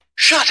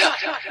Shut up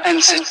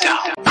and sit down.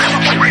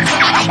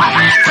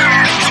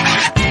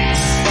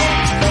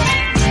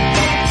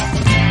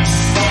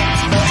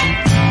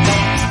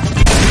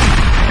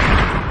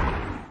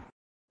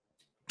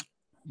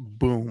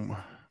 Boom.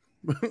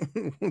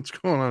 What's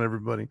going on,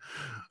 everybody?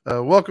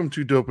 Welcome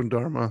to Dope and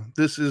Dharma.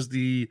 This is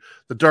the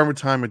Dharma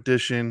Time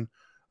edition.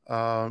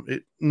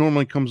 It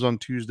normally comes on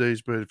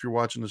Tuesdays, but if you're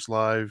watching this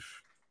live,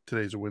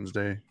 today's a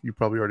Wednesday. You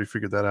probably already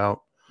figured that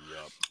out.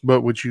 Yep.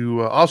 But what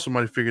you also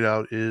might have figured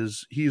out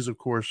is he's, of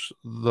course,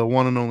 the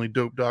one and only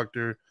Dope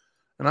Doctor,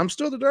 and I'm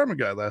still the Dharma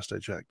guy, last I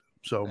checked.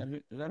 So Is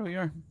that who you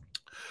are?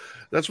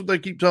 that's what they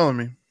keep telling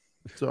me.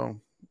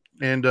 So,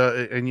 and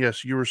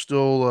yes, you were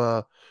still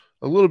a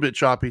little bit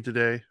choppy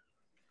today,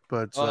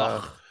 but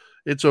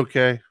it's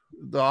okay.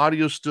 The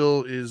audio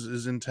still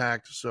is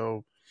intact,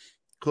 so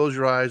close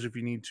your eyes if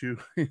you need to,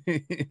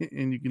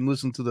 and you can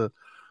listen to the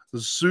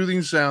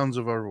soothing sounds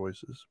of our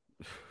voices.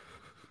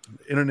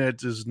 The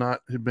internet has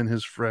not been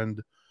his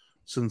friend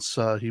since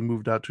he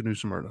moved out to New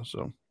Smyrna,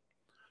 so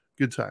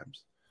good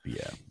times.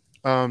 Yeah.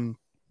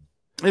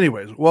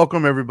 Anyways,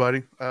 welcome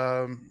everybody.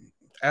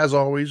 As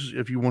always,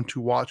 if you want to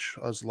watch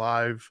us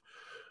live,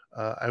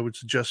 I would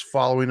suggest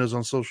following us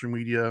on social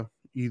media,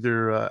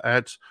 either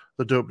at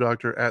the Dope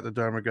Doctor, at the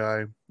Dharma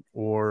Guy,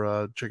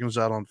 or checking us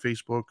out on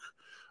Facebook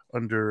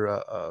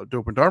under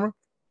Dope and Dharma.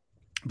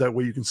 That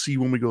way you can see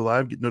when we go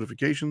live, get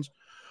notifications.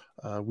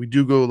 We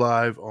do go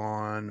live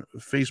on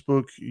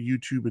Facebook,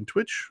 YouTube, and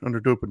Twitch under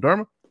Dope and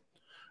Dharma.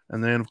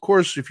 And then, of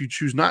course, if you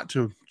choose not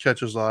to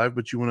catch us live,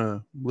 but you want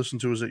to listen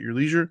to us at your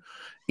leisure,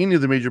 any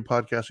of the major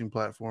podcasting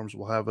platforms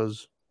will have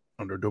us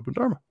under Dope and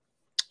Dharma.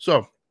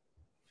 So,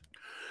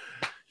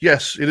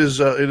 yes, it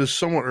is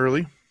somewhat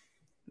early.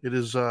 It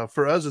is,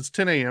 for us, it's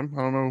 10 a.m.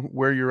 I don't know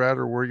where you're at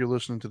or where you're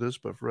listening to this,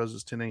 but for us,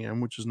 it's 10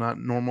 a.m., which is not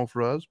normal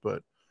for us.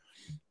 But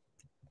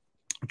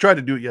I tried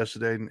to do it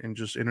yesterday, and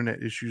just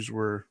internet issues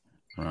were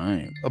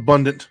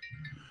abundant.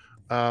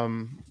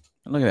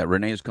 Look at that.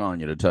 Renee's calling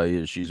you to tell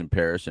you she's in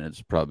Paris and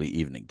it's probably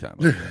evening time.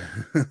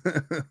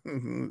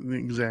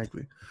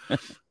 Exactly.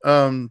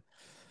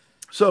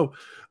 So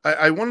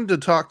I wanted to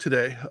talk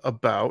today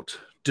about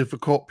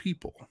difficult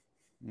people,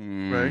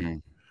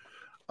 right?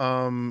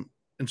 And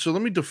so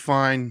let me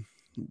define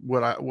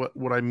what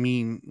I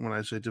mean when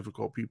I say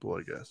difficult people,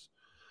 I guess.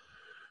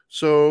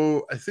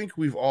 So I think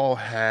we've all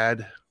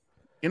had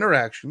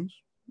interactions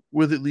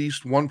with at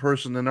least one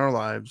person in our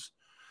lives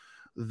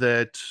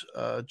that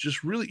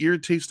just really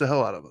irritates the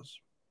hell out of us,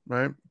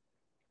 right?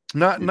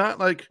 Not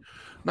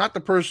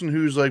the person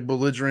who's like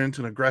belligerent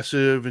and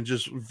aggressive and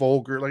just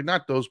vulgar, like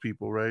not those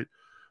people, right?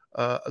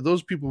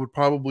 Those people would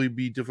probably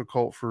be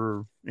difficult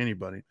for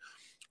anybody.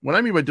 What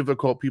I mean by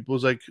difficult people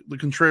is like the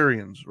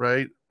contrarians,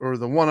 right? Or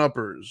the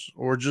one-uppers,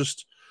 or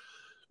just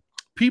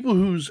people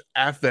whose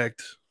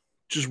affect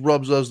just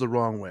rubs us the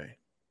wrong way,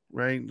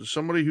 right?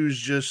 Somebody who's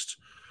just,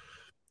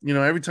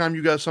 every time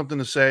you got something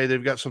to say,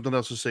 they've got something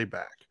else to say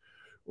back.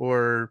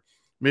 Or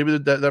maybe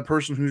that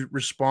person who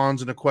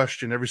responds in a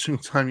question every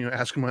single time you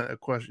ask them a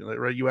question, like,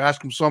 right? You ask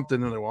them something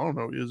and they're like, well, I don't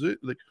know, is it?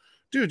 Like,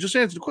 dude, just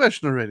answer the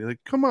question already. Like,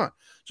 come on.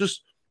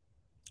 Just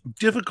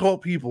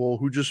difficult people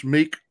who just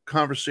make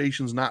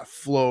conversations not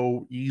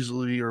flow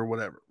easily or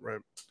whatever,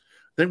 right?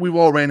 I think we've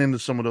all ran into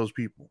some of those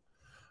people.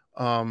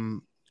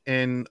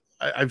 And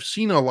I've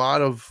seen a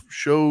lot of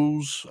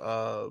shows,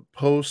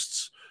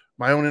 posts,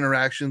 my own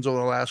interactions over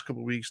the last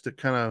couple of weeks that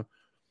kind of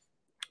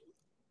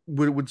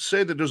would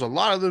say that there's a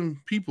lot of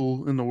them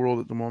people in the world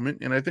at the moment,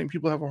 and I think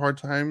people have a hard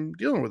time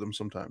dealing with them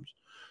sometimes.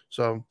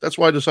 So that's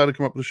why I decided to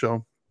come up with the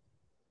show,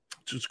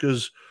 just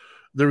because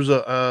there was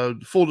a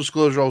full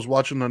disclosure. I was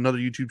watching another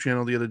YouTube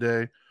channel the other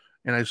day,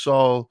 and I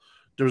saw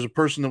there was a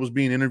person that was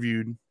being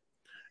interviewed,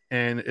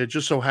 and it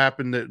just so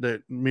happened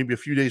that maybe a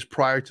few days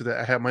prior to that,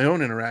 I had my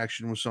own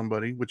interaction with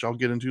somebody, which I'll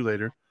get into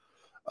later.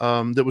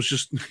 That was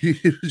just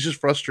it was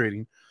just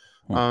frustrating.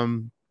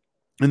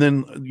 And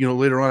then,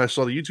 later on, I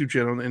saw the YouTube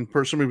channel and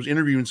somebody was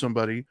interviewing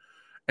somebody,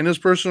 and this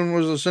person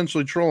was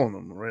essentially trolling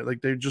them, right?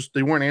 Like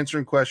they weren't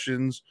answering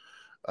questions.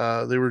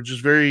 They were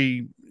just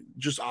very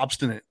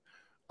obstinate.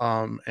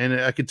 And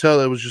I could tell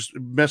it was just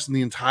messing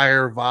the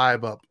entire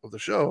vibe up of the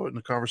show and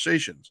the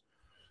conversations.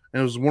 And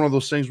it was one of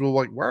those things where,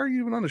 like, why are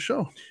you even on the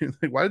show?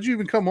 Like, why did you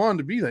even come on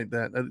to be like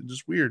that? That's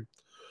just weird.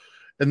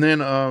 And then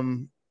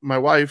my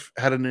wife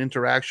had an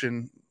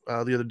interaction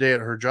the other day at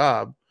her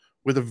job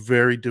with a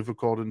very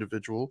difficult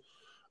individual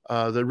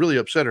that really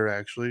upset her,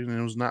 actually, and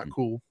it was not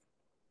cool.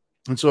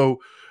 And so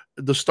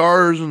the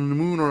stars and the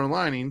moon are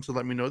aligning to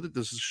let me know that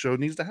this show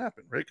needs to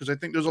happen, right? Because I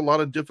think there's a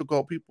lot of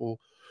difficult people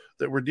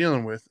that we're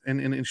dealing with,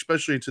 and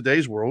especially in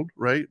today's world,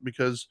 right?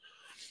 Because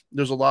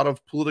there's a lot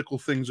of political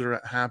things that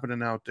are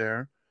happening out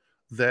there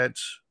that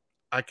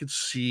I could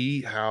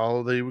see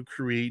how they would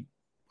create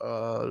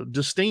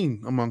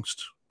disdain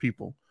amongst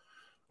people.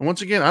 And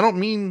once again, I don't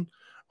mean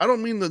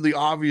the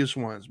obvious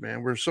ones,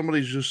 man, where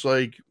somebody's just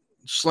like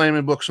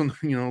slamming books on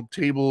the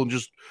table and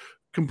just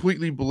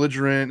completely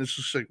belligerent. It's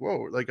just like,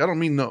 whoa, like I don't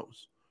mean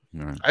those.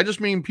 Right. I just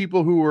mean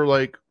people who are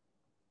like,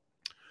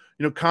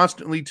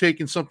 constantly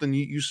taking something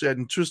you said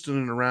and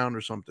twisting it around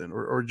or something,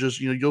 or just,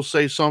 you'll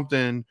say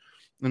something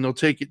and they'll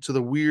take it to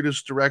the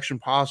weirdest direction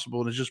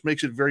possible. And it just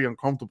makes it very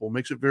uncomfortable,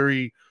 makes it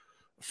very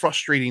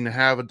frustrating to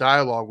have a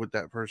dialogue with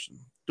that person.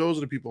 Those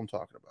are the people I'm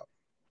talking about.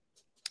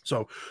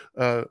 So,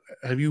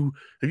 have you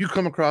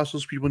come across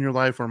those people in your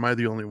life, or am I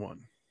the only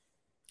one?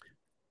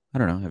 I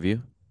don't know. Have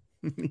you?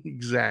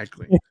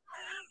 Exactly.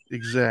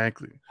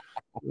 Exactly.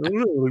 I don't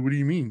know. Like, what do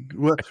you mean?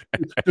 Well,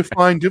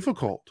 define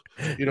difficult.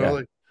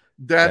 Like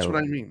that's what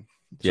I mean.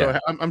 So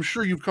I'm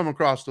sure you've come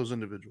across those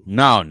individuals.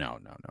 No,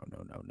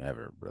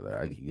 never, brother.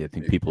 I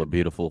think people are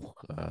beautiful.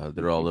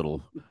 They're all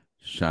little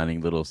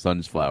shining little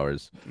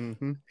sunflowers,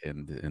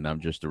 and I'm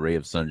just a ray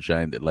of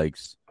sunshine that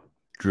likes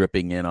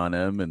dripping in on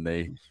them, and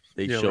they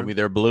show me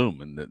their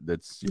bloom, and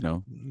that's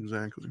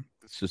exactly.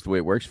 It's just the way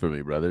it works for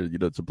me, brother.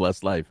 It's a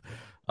blessed life.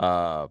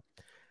 I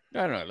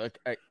don't know. Like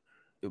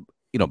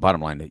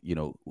bottom line,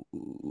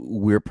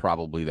 we're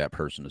probably that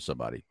person to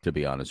somebody, to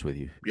be honest with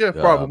you. Yeah,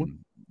 probably.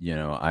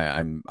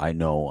 I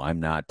know I'm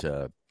not.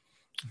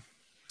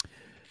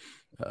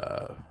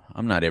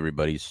 I'm not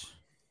everybody's,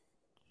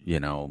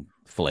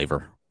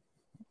 flavor,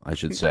 I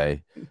should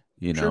say.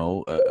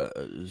 Sure.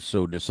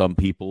 So to some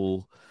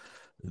people,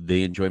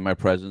 they enjoy my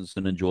presence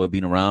and enjoy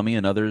being around me,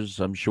 and others,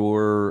 I'm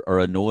sure, are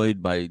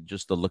annoyed by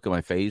just the look of my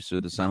face or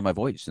the sound of my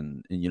voice.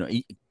 And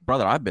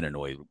brother, I've been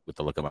annoyed with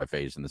the look of my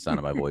face and the sound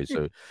of my voice.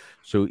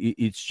 So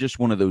it's just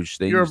one of those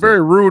things. You're a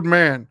very rude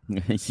man.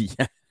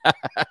 Yeah.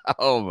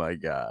 Oh my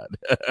God,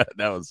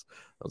 that was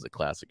a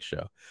classic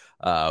show.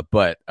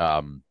 But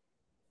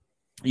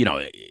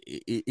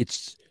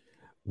it's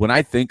when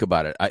I think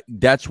about it,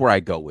 that's where I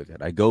go with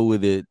it. I go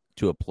with it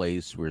to a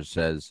place where it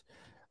says,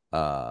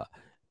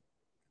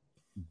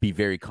 be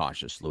very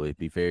cautious, Louis.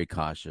 Be very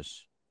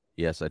cautious.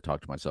 Yes, I talk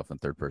to myself in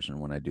third person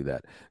when I do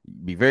that.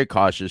 Be very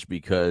cautious,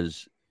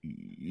 because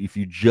if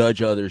you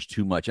judge others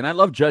too much, and I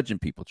love judging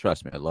people,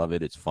 trust me, I love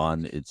it. It's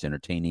fun. It's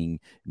entertaining.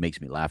 It makes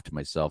me laugh to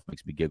myself,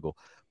 makes me giggle.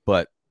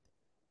 But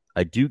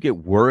I do get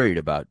worried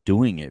about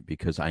doing it,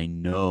 because I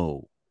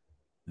know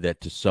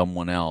that to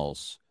someone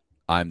else,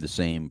 I'm the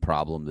same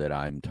problem that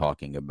I'm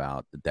talking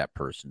about that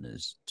person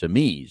is to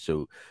me.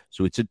 So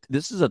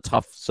this is a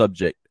tough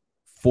subject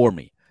for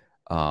me.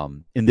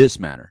 In this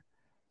manner,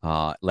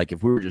 like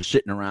if we were just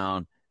sitting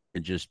around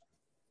and just,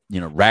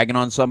 ragging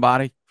on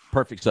somebody,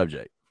 perfect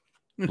subject.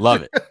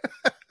 Love it.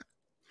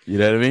 You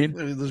know what I mean?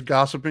 There's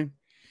gossiping.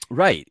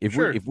 Right. If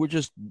we're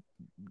just,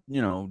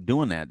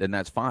 doing that, then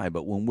that's fine.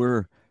 But when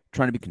we're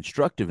trying to be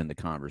constructive in the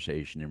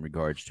conversation in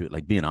regards to it,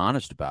 like being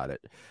honest about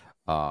it,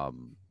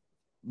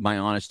 my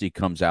honesty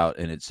comes out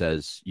and it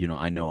says,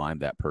 I know I'm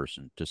that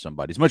person to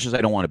somebody, as much as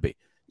I don't want to be.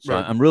 So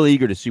right. I'm really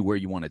eager to see where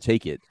you want to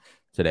take it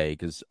today,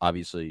 because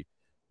obviously,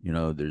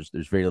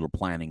 there's very little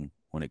planning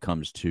when it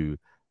comes to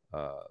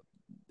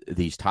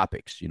these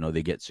topics.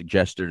 They get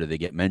suggested or they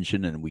get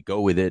mentioned and we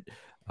go with it.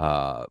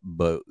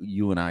 But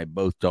you and I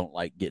both don't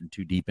like getting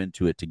too deep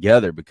into it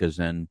together, because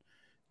then,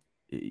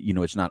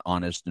 it's not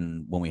honest.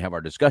 And when we have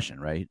our discussion,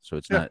 right. So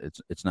it's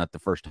not the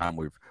first time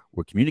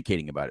we're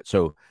communicating about it.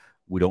 So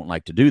we don't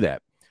like to do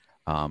that.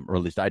 Or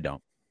at least I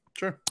don't.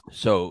 Sure.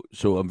 So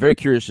I'm very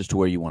curious as to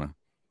where you want to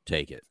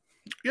take it.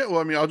 Yeah.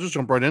 Well, I mean, I'll just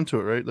jump right into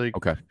it. Right. Like,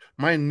 okay.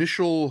 My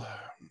initial,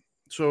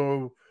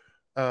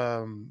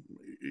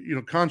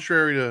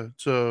 contrary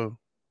to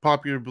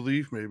popular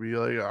belief, maybe,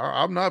 like,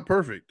 I'm not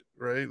perfect,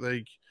 right?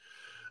 Like,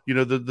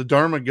 the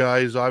Dharma guy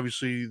is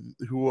obviously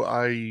who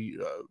I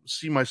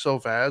see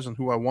myself as and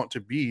who I want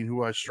to be and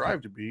who I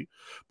strive to be,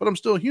 but I'm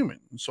still human.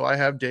 So I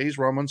have days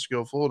where I'm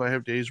unskillful, and I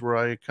have days where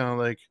I kind of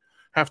like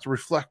have to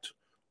reflect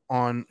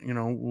on,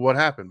 what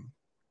happened.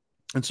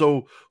 And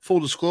so, full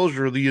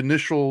disclosure, as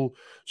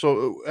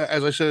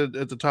I said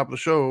at the top of the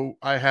show,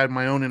 I had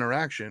my own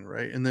interaction,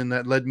 right? And then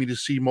that led me to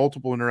see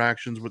multiple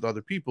interactions with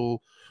other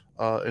people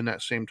in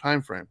that same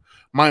time frame.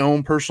 My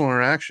own personal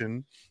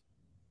interaction,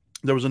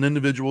 there was an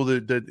individual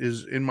that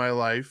is in my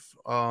life.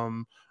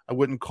 I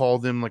wouldn't call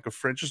them like a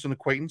friend, just an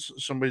acquaintance,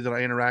 somebody that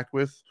I interact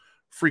with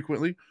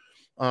frequently,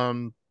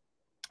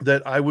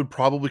 that I would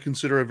probably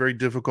consider a very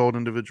difficult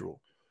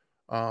individual.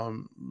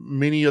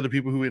 Many other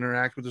people who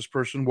interact with this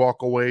person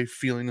walk away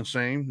feeling the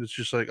same. It's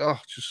just like,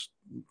 just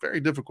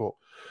very difficult.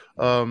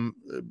 Kind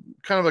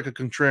of like a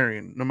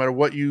contrarian. No matter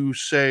what you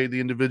say, the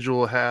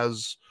individual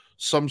has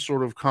some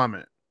sort of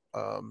comment,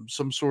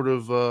 some sort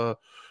of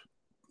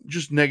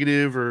just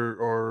negative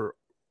or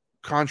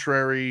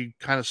contrary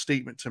kind of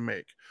statement to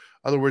make.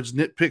 In other words,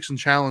 nitpicks and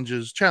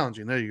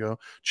challenging. There you go.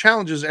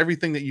 Challenges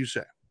everything that you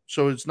say.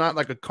 So it's not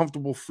like a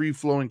comfortable,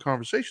 free-flowing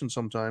conversation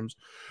sometimes.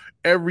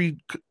 Every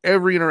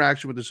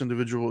interaction with this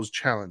individual is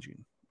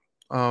challenging,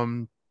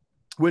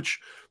 which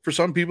for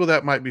some people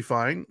that might be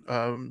fine.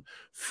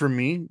 For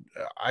me,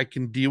 I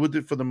can deal with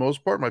it for the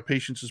most part. My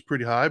patience is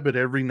pretty high, but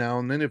every now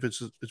and then, if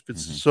it's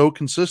so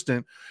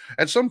consistent,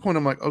 at some point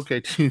I'm like,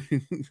 okay,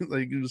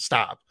 like,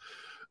 stop.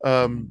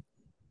 And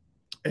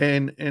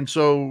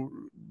so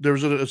there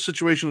was a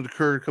situation that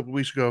occurred a couple of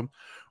weeks ago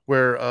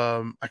where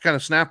I kind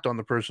of snapped on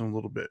the person a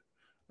little bit.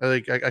 I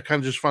kind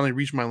of just finally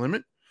reached my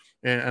limit.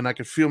 and I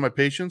could feel my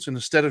patience. And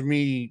instead of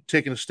me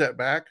taking a step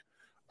back,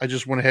 I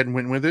just went ahead and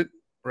went with it.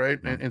 Right.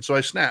 And so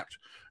I snapped,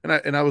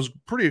 and I was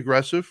pretty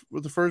aggressive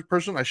with the first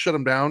person. I shut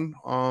him down,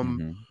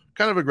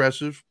 kind of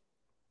aggressive.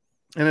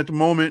 And at the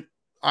moment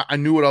I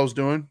knew what I was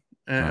doing,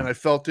 and I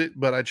felt it,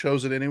 but I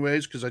chose it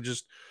anyways. Cause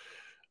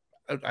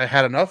I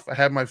had enough. I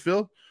had my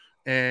fill,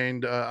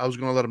 and I was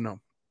going to let him know.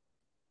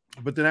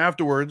 But then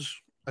afterwards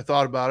I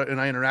thought about it, and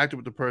I interacted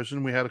with the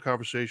person. We had a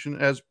conversation,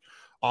 as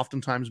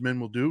oftentimes men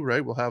will do,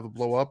 right? We'll have a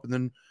blow up and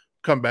then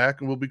come back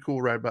and we'll be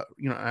cool right about,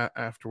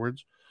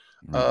 afterwards.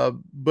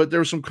 But there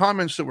were some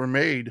comments that were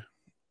made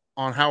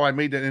on how I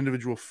made that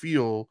individual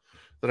feel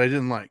that I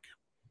didn't like.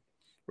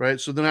 Right.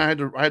 So then I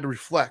had to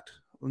reflect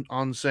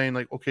on saying,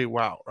 like, okay,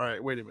 wow. All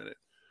right, wait a minute.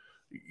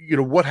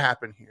 What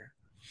happened here?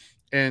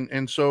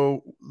 And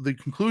so the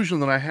conclusion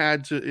that I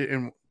had to,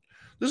 and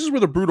this is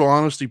where the brutal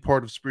honesty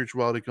part of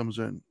spirituality comes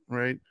in,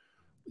 right?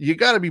 You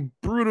got to be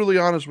brutally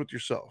honest with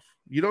yourself.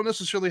 You don't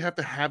necessarily have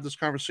to have this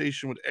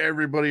conversation with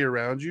everybody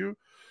around you,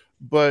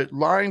 but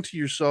lying to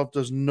yourself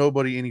does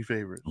nobody any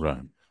favors.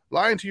 Right.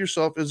 Lying to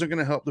yourself isn't going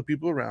to help the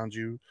people around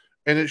you,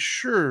 and it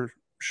sure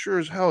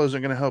as hell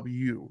isn't going to help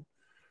you,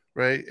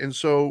 right? And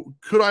so,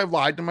 could I have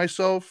lied to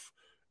myself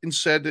and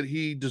said that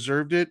he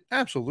deserved it?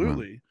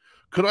 Absolutely. Right.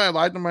 Could I have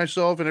lied to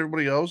myself and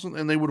everybody else,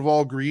 and they would have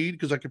all agreed?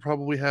 Because I could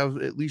probably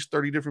have at least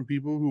 30 different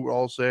people who would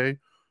all say,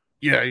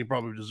 yeah, he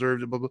probably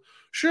deserved it, blah, blah.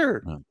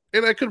 Sure. Right.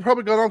 And I could have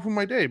probably gone on with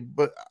my day,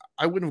 but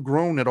I wouldn't have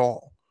grown at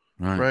all.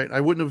 Right. I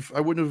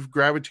wouldn't have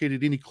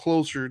gravitated any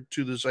closer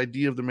to this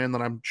idea of the man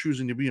that I'm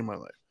choosing to be in my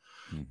life.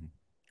 Mm-hmm.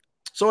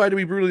 So I had to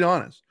be brutally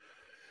honest.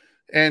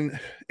 And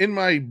in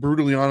my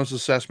brutally honest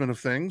assessment of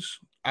things,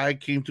 I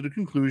came to the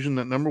conclusion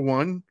that, number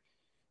one,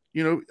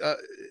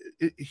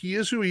 he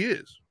is who he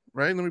is.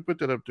 Right. Let me put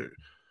that up there.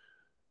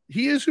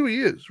 He is who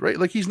he is. Right.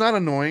 Like, he's not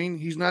annoying.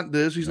 He's not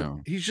this.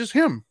 He's just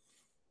him.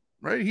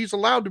 Right. He's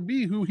allowed to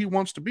be who he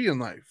wants to be in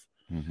life.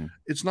 Mm-hmm.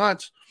 It's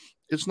not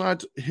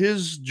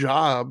his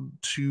job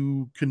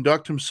to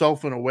conduct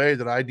himself in a way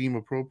that I deem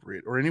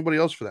appropriate, or anybody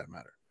else for that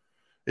matter.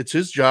 It's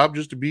his job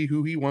just to be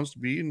who he wants to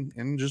be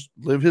and just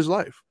live his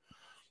life.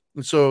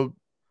 And so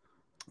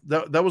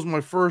that was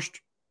my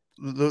first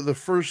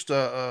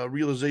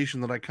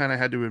realization that I kind of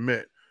had to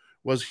admit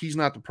was he's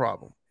not the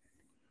problem,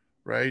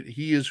 right?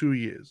 He is who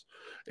he is.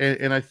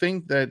 And I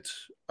think that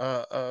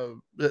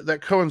that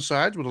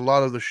coincides with a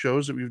lot of the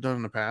shows that we've done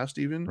in the past,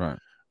 even. Right.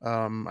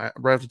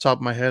 Right off the top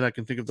of my head, I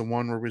can think of the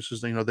one where it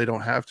says, they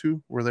don't have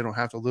to, where they don't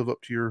have to live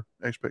up to your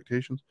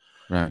expectations.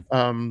 Right.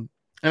 And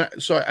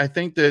so I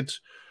think that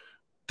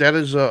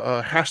is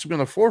has to be on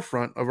the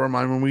forefront of our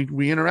mind when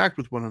we interact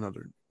with one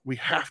another. We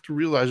have to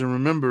realize and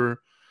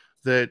remember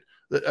that.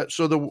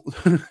 So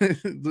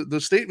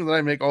the statement that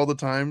I make all the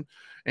time,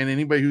 and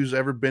anybody who's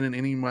ever been in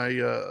any of my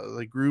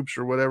like groups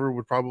or whatever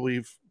would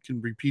probably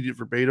can repeat it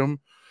verbatim.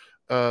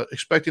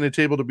 Expecting a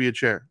table to be a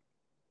chair.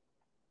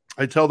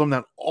 I tell them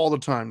that all the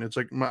time. It's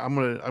like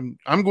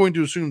I'm going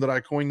to assume that I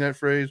coined that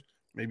phrase.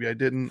 Maybe I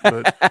didn't,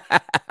 but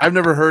I've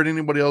never heard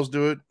anybody else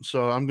do it,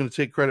 so I'm going to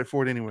take credit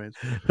for it anyways.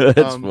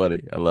 That's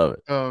funny. I love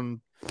it.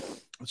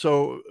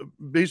 So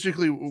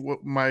basically,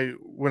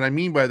 what I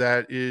mean by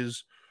that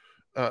is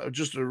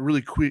just a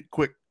really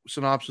quick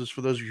synopsis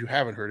for those of you who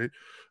haven't heard it.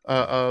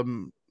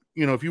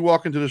 If you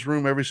walk into this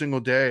room every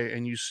single day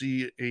and you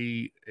see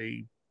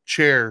a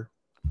chair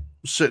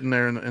sitting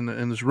there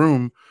in this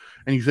room,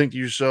 and you think to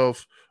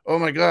yourself, oh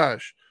my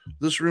gosh,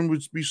 this room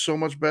would be so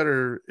much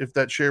better if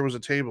that chair was a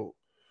table.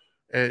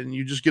 And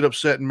you just get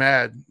upset and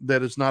mad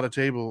that it's not a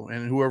table,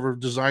 and whoever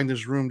designed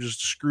this room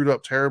just screwed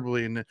up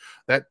terribly, and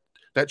that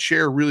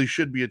chair really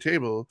should be a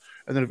table.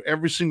 And then if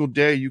every single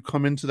day you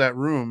come into that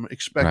room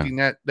expecting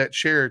that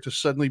chair to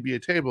suddenly be a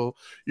table,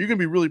 you're going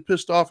to be really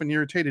pissed off and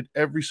irritated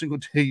every single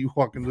day you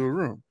walk into a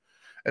room.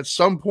 At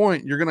some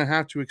point, you're going to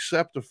have to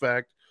accept the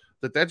fact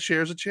that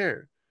chair is a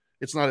chair.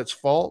 It's not its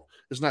fault.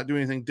 It's not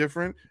doing anything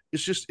different.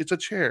 It's a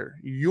chair.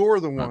 You're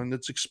the one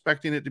that's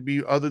expecting it to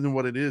be other than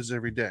what it is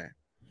every day.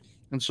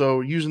 And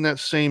so using that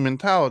same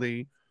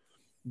mentality,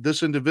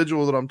 this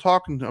individual that I'm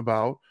talking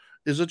about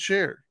is a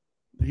chair.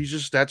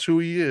 That's who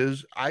he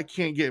is. I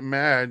can't get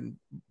mad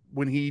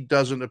when he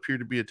doesn't appear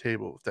to be a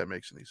table, if that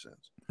makes any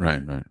sense.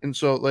 Right. And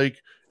so, like,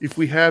 if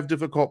we have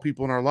difficult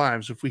people in our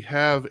lives, if we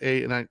have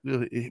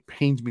it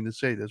pains me to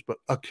say this, but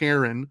a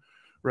Karen,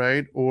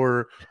 right,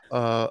 or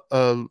a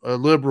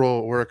liberal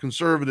or a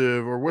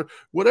conservative or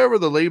whatever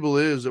the label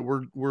is that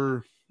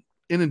we're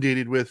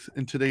inundated with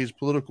in today's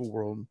political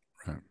world.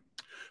 Right.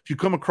 If you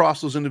come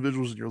across those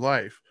individuals in your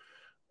life,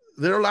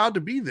 they're allowed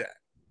to be that,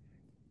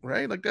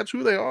 right? Like, that's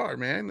who they are,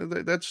 man.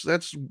 That's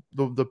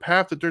the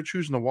path that they're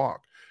choosing to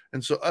walk.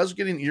 And so us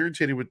getting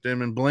irritated with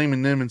them and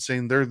blaming them and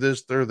saying they're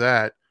this, they're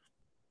that,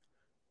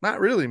 not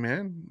really,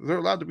 man. They're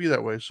allowed to be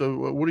that way.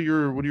 So what are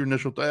your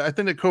initial I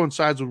think it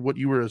coincides with what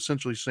you were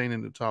essentially saying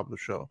in the top of the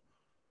show.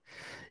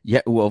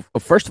 Yeah, well,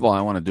 first of all,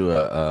 I want to do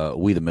a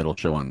We the Middle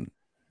show on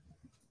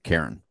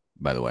Karen,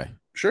 by the way.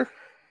 Sure.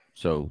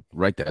 So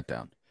write that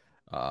down.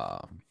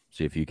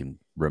 See if you can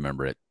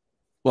remember it.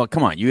 Well,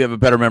 come on, you have a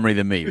better memory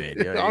than me, man.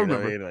 I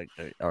remember.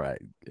 All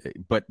right,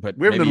 but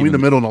we haven't been in the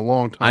middle in a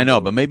long time. I know,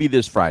 but maybe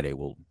this Friday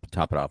we'll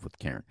top it off with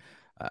Karen,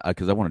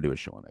 because I want to do a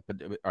show on that.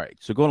 But all right,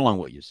 so going along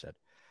with what you said,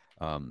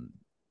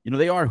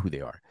 they are who they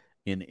are.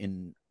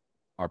 In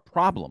our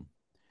problem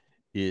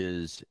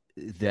is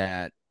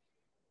that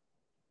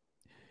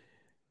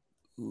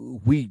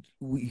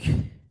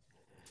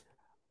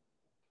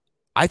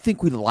I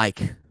think we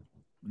like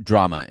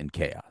drama and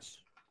chaos,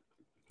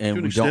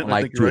 and we don't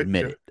like to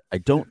admit it. I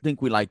don't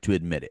think we like to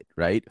admit it,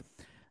 right?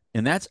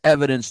 And that's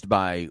evidenced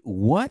by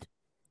what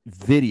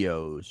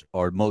videos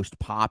are most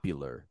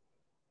popular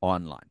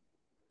online.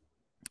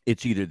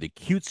 It's either the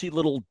cutesy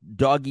little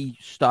doggy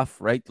stuff,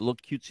 right? The little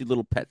cutesy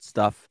little pet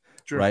stuff,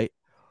 right?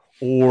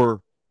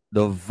 Or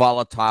the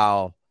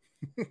volatile,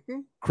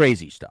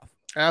 crazy stuff.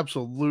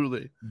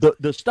 Absolutely.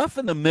 The stuff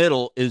in the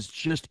middle is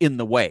just in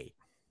the way.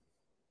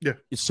 Yeah.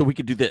 So we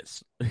could do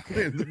this.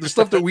 The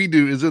stuff that we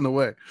do is in the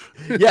way.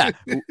 Yeah.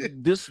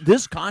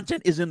 This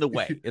content is in the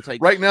way. It's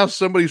like right now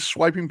somebody's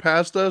swiping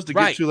past us to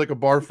get to like a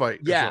bar fight.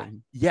 Yeah.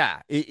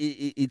 Yeah.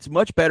 It's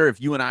much better if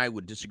you and I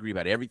would disagree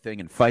about everything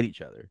and fight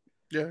each other.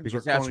 Yeah.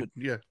 Because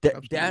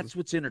that's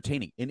what's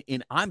entertaining.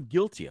 And I'm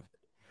guilty of it.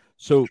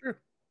 So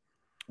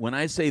when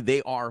I say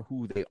they are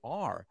who they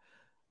are,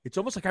 it's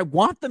almost like I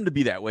want them to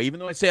be that way,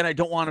 even though I say I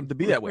don't want them to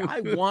be that way.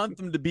 I want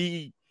them to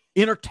be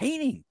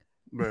entertaining.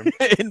 Right.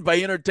 And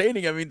by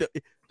entertaining, I mean,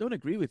 don't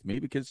agree with me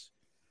because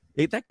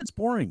that gets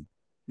boring.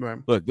 Right.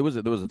 Look, there was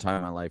a time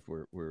in my life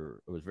where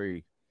I was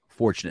very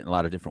fortunate in a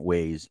lot of different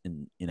ways,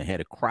 and I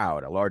had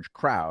a large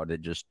crowd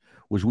that just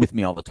was with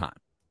me all the time.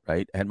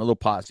 Right. I had my little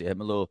posse, I had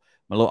my little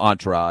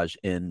entourage,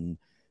 and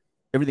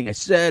everything I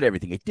said,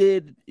 everything I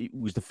did, it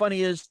was the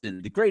funniest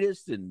and the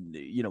greatest. And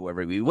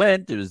wherever we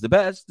went, it was the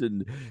best.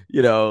 And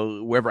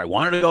wherever I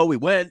wanted to go, we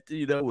went.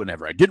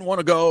 Whenever I didn't want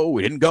to go,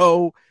 we didn't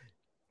go.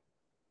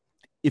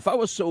 If I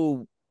was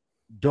so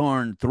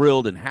darn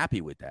thrilled and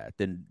happy with that,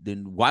 then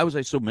why was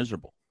I so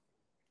miserable?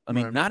 I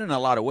mean, not in a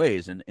lot of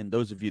ways. And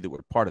those of you that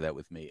were part of that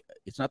with me,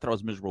 it's not that I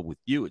was miserable with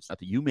you. It's not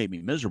that you made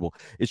me miserable.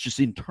 It's just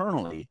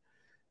internally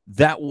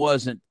that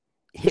wasn't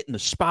hitting the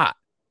spot.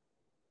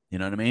 You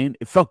know what I mean?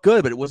 It felt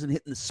good, but it wasn't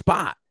hitting the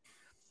spot.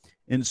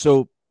 And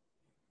so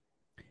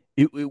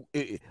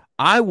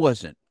I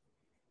wasn't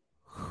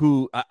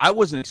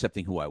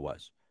accepting who I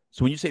was.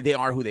 So when you say they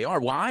are who they are,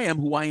 well, I am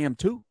who I am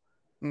too.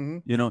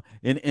 Mm-hmm.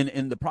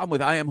 And the problem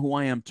with I am who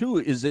I am too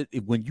is that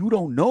when you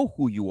don't know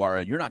who you are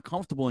and you're not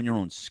comfortable in your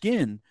own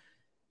skin,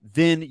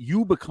 then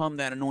you become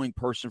that annoying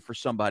person for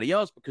somebody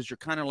else because you're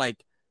kind of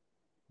like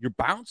you're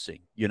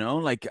bouncing.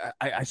 Like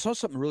I saw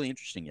something really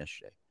interesting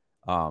yesterday,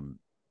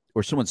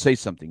 or someone say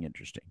something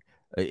interesting,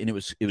 and it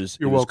was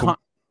you're welcome.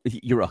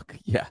 You're welcome.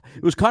 Yeah,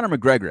 it was Conor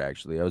McGregor.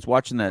 Actually, I was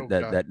watching that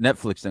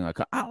Netflix thing.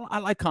 I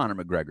like Conor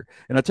McGregor,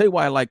 and I'll tell you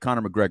why I like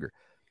Conor McGregor,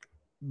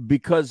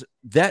 because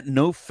that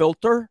no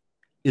filter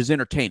is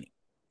entertaining.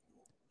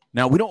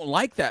 Now, we don't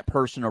like that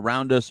person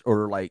around us,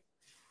 or like,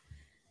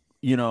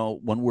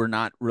 when we're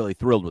not really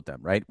thrilled with them,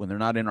 right? When they're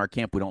not in our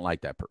camp, we don't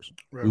like that person.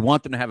 Right. We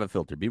want them to have a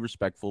filter, be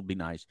respectful, be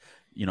nice,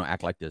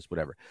 act like this,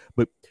 whatever.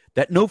 But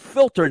that no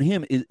filter in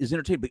him is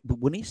entertaining. But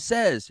when he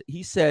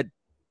said,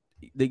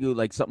 they go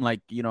like something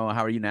like,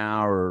 how are you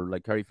now? Or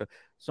like, how are you feel?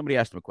 Somebody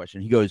asked him a question.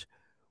 He goes,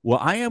 well,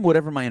 I am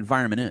whatever my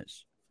environment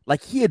is.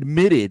 Like he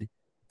admitted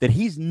that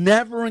he's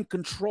never in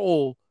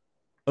control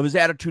of his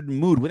attitude and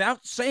mood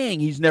without saying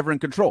he's never in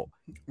control.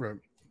 Right.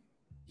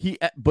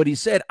 But he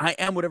said, I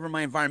am whatever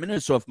my environment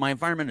is. So if my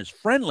environment is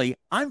friendly,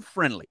 I'm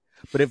friendly.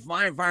 But if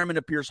my environment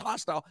appears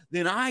hostile,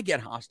 then I get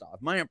hostile.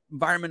 If my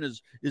environment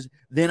is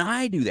then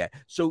I do that.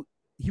 So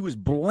he was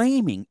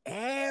blaming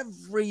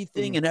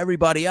everything and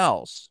everybody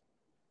else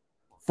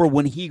for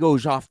when he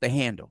goes off the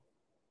handle.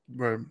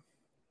 Right.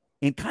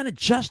 And kind of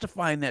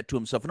justifying that to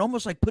himself and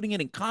almost like putting it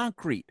in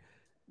concrete.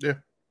 Yeah.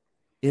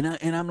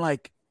 And I'm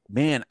like,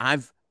 man,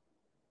 I've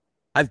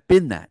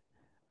been that.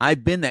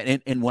 I've been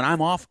that. And when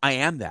I'm off, I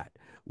am that.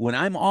 When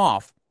I'm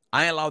off,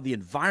 I allow the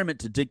environment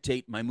to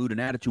dictate my mood and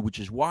attitude, which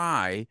is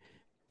why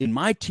in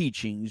my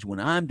teachings, when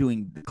I'm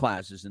doing the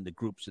classes and the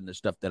groups and the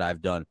stuff that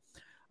I've done,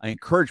 I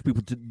encourage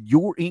people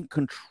you're in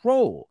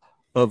control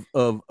of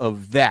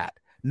that.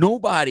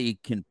 Nobody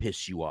can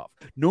piss you off.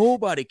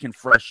 Nobody can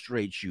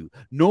frustrate you.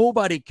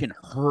 Nobody can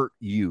hurt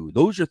you.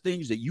 Those are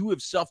things that you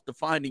have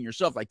self-defined in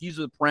yourself. Like these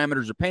are the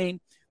parameters of pain.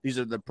 These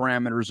are the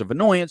parameters of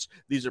annoyance.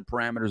 These are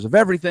parameters of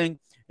everything.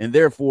 And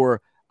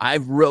therefore,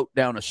 I've wrote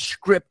down a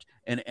script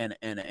and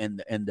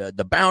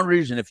the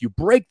boundaries. And if you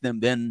break them,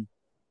 then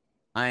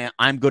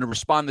I'm going to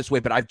respond this way.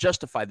 But I've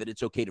justified that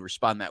it's okay to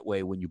respond that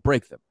way when you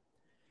break them.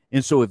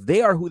 And so if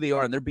they are who they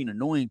are and they're being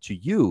annoying to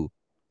you,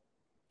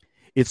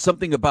 it's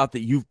something about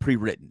that you've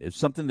pre-written. It's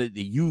something that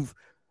you've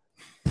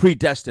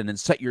predestined and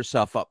set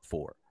yourself up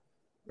for,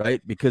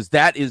 right? Because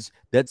that's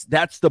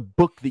the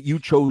book that you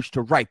chose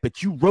to write,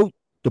 but you wrote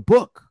the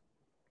book.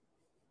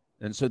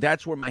 And so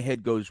that's where my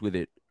head goes with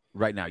it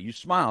right now. You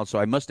smiled, so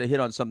I must have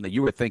hit on something that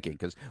you were thinking,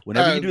 because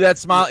whenever you do that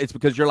smile, it's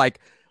because you're like,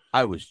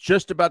 I was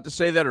just about to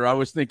say that, or I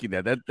was thinking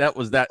that. That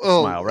was that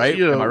smile, right?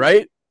 Am I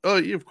right? Oh,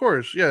 yeah, of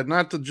course. Yeah.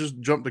 Not to just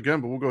jump the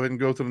gun, but we'll go ahead and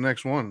go to the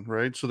next one.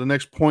 Right. So the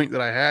next point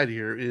that I had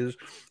here is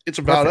it's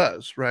about Perfect.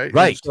 us. Right.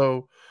 Right. And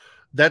so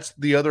that's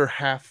the other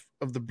half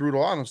of the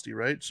brutal honesty.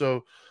 Right.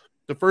 So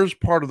the first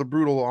part of the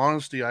brutal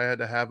honesty I had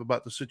to have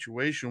about the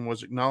situation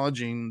was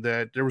acknowledging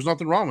that there was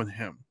nothing wrong with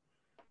him.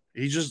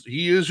 He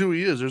is who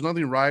he is. There's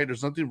nothing right.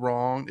 There's nothing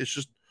wrong. It's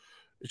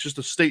just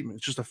a statement.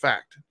 It's just a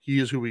fact. He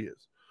is who he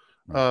is.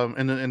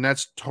 And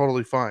that's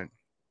totally fine.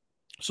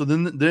 So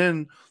then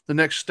the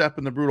next step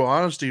in the brutal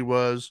honesty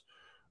was,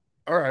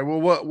 all right,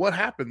 well, what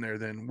happened there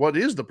then? What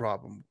is the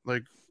problem?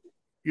 Like,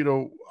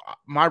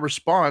 my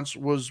response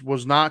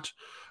was not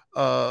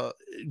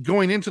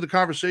going into the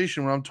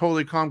conversation when I'm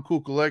totally calm,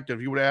 cool,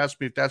 collective. You would ask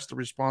me if that's the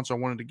response I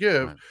wanted to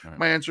give. Right.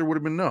 My answer would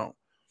have been no.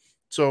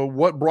 So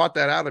what brought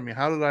that out of me?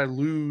 How did I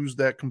lose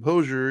that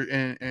composure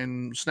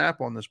and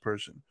snap on this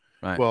person?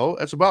 Right. Well,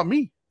 that's about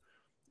me,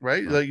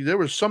 right? Like there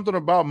was something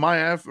about my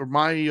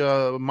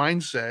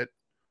mindset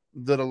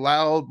that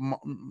allowed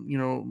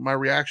my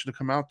reaction to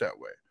come out that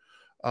way.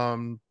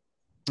 And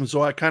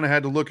so I kind of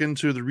had to look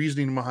into the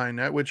reasoning behind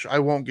that, which I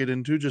won't get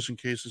into just in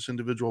case this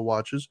individual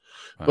watches.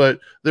 Right. But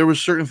there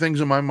was certain things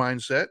in my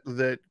mindset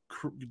that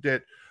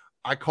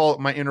I call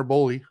it my inner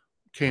bully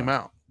came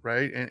out,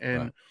 right?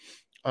 And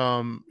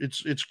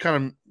it's kind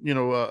of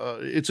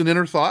it's an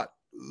inner thought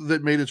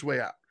that made its way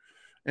out,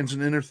 and it's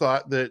an inner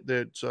thought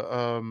that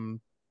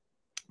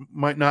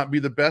might not be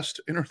the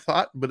best inner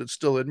thought, but it's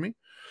still in me.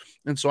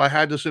 And so I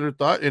had this inner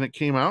thought, and it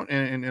came out,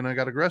 and I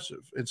got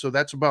aggressive. And so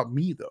that's about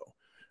me, though.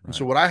 Right. And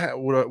so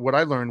what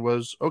I learned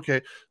was,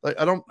 okay, like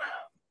I don't.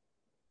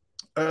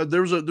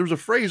 There was a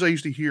phrase I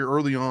used to hear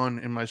early on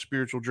in my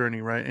spiritual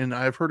journey, right? And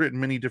I've heard it in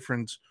many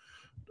different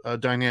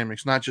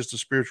dynamics, not just the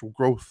spiritual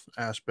growth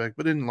aspect,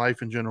 but in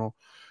life in general.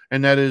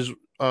 And that is,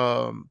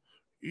 from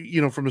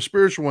the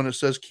spiritual one, it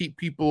says keep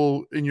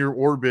people in your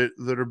orbit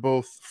that are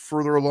both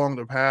further along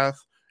the path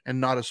and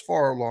not as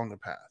far along the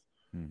path,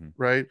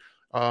 right?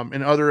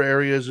 In other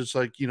areas, it's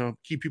like,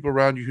 keep people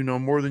around you who know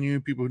more than you,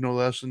 people who know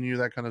less than you,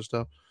 that kind of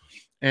stuff.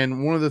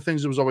 And one of the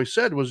things that was always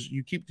said was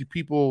you keep the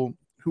people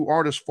who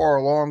aren't as far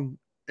along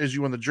as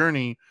you on the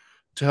journey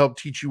to help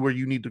teach you where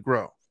you need to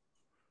grow.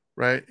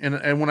 Right.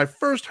 And when I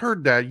first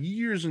heard that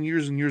years and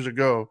years and years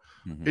ago,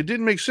 it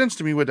didn't make sense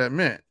to me what that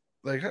meant.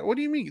 Like, what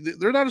do you mean?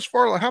 They're not as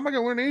far. Like, how am I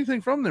going to learn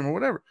anything from them or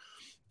whatever?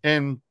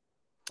 And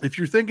if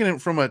you're thinking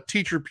it from a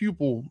teacher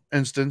pupil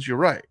instance, you're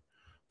right.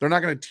 They're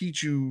not going to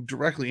teach you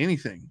directly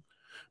anything.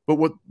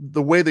 But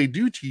the way they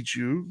do teach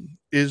you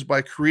is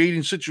by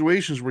creating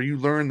situations where you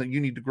learn that you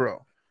need to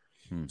grow.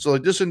 So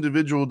like this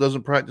individual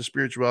doesn't practice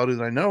spirituality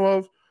that I know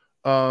of.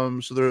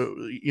 So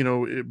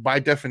they're, by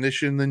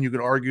definition, then you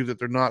could argue that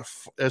they're not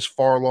as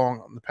far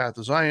along on the path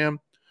as I am.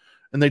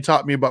 And they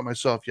taught me about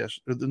myself. Yes.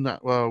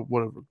 Not,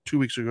 whatever, 2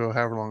 weeks ago,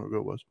 however long ago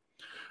it was.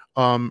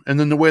 And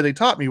then the way they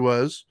taught me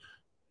was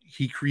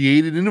he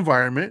created an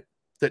environment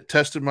that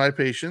tested my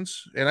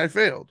patience and I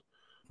failed.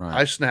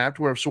 Right. I snapped.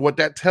 So what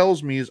that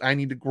tells me is I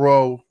need to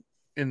grow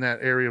in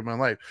that area of my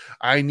life.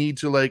 I need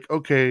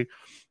to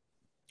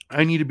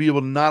I need to be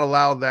able to not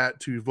allow that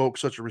to evoke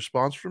such a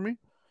response from me.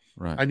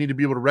 Right. I need to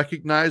be able to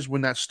recognize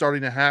when that's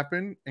starting to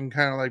happen and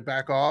kind of like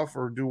back off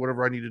or do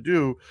whatever I need to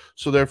do.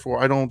 So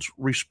therefore I don't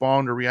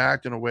respond or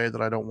react in a way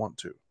that I don't want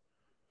to.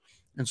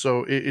 And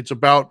so it is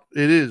about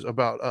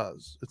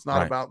us. It's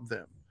not about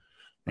them.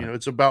 Right.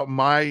 It's about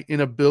my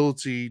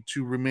inability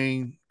to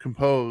remain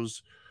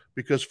composed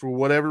because for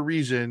whatever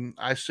reason,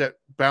 I set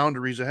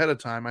boundaries ahead of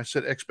time. I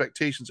set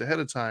expectations ahead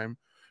of time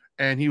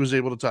and he was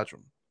able to touch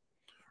them.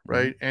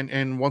 Right.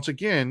 And once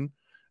again,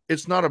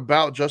 it's not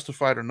about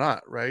justified or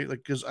not, right?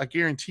 Like, because I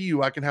guarantee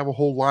you, I can have a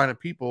whole line of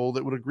people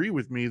that would agree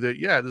with me that,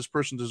 yeah, this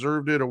person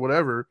deserved it or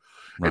whatever.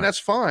 Right. And that's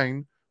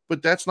fine,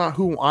 but that's not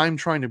who I'm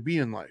trying to be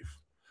in life.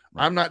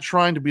 Right. I'm not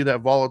trying to be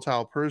that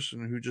volatile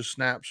person who just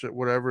snaps at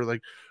whatever.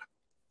 Like,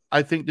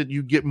 I think that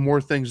you get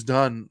more things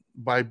done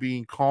by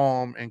being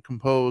calm and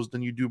composed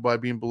than you do by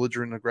being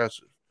belligerent and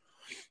aggressive.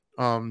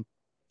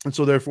 And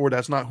so therefore,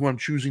 that's not who I'm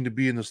choosing to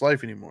be in this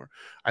life anymore.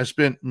 I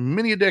spent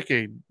many a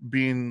decade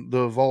being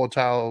the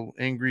volatile,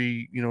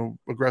 angry,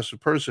 aggressive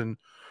person.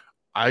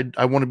 I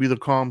want to be the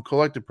calm,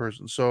 collected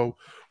person. So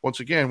once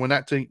again, when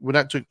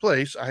that took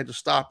place, I had to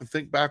stop and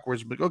think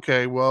backwards. Like,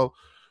 okay, well,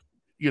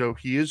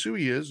 he is who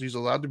he is. He's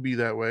allowed to be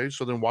that way.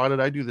 So then why did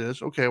I do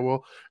this? Okay,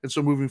 well, and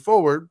so moving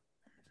forward,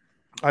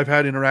 I've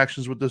had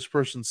interactions with this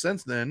person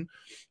since then.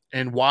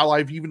 And while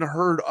I've even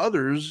heard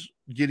others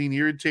getting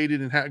irritated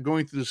and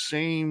going through the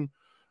same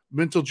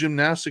mental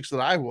gymnastics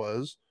that I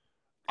was,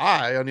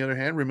 I, on the other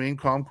hand, remain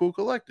calm, cool,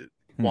 collected.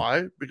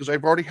 Why? Because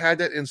I've already had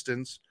that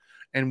instance.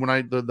 And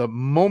when the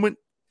moment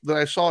that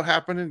I saw it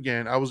happen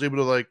again, I was able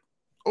to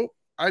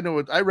I know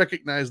it. I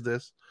recognize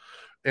this.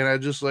 And I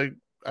just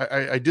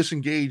I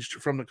disengaged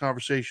from the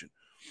conversation.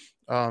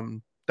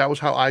 That was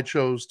how I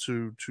chose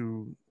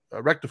to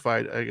rectify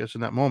it, I guess,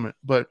 in that moment.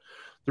 But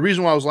the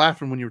reason why I was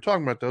laughing when you were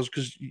talking about those,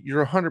 because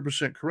you're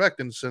 100% correct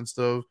in the sense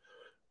of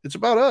it's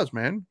about us,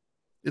 man.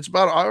 It's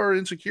about our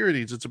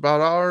insecurities. It's about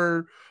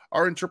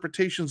our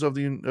interpretations of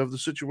the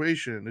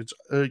situation. It's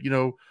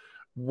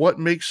what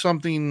makes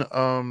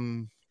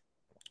something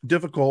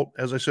difficult,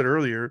 as I said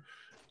earlier,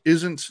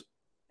 isn't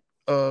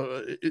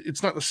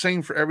it's not the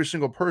same for every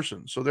single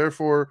person. So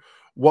therefore,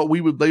 what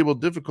we would label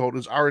difficult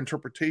is our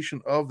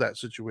interpretation of that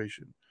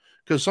situation.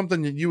 Because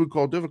something that you would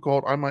call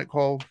difficult, I might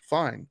call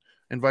fine,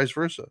 and vice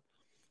versa.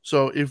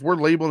 So if we're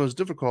labeled as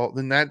difficult,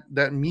 then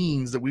that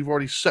means that we've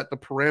already set the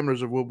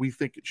parameters of what we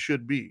think it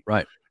should be.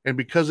 Right. And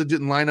because it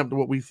didn't line up to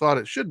what we thought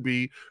it should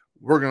be,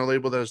 we're going to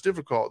label that as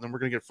difficult. And then we're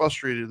going to get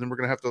frustrated. And then we're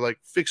going to have to like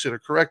fix it or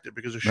correct it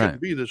because it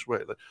shouldn't be this way.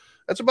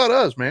 That's about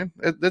us, man.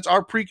 That's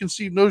our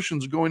preconceived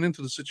notions going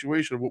into the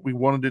situation of what we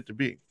wanted it to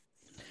be.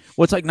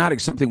 Well, it's like not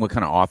accepting what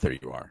kind of author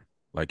you are.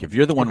 Like if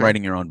you're the one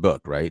writing your own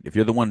book, right? If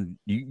you're the one,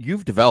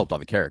 you've developed all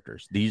the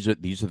characters. These are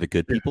the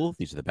good people.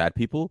 These are the bad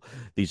people.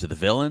 These are the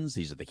villains.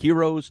 These are the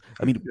heroes.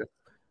 I mean,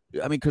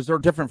 because they're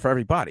different for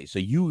everybody. So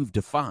you've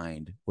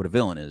defined what a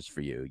villain is for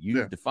you.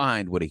 You've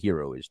defined what a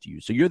hero is to you.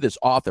 So you're this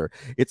author.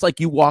 It's like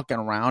you walking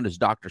around as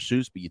Dr.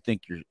 Seuss, but you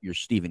think you're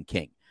Stephen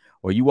King.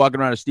 Or you walking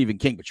around as Stephen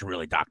King, but you're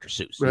really Dr.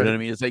 Seuss. You know what I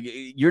mean? It's like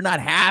you're not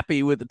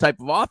happy with the type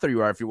of author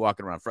you are if you're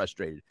walking around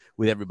frustrated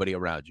with everybody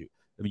around you.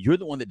 I mean, you're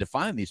the one that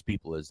defined these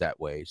people as that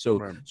way.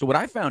 So, so what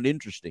I found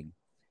interesting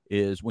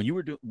is when you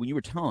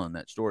were telling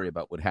that story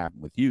about what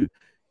happened with you,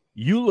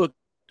 you looked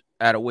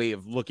at a way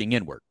of looking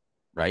inward,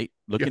 right?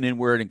 Looking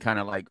inward and kind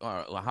of like,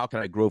 oh, how can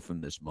I grow from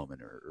this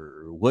moment,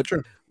 or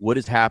what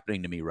is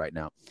happening to me right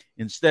now,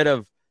 instead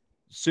of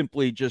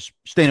simply just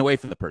staying away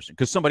from the person,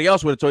 because somebody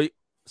else would have told you,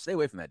 stay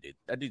away from that dude.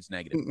 That dude's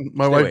negative.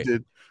 My wife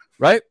did,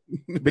 right?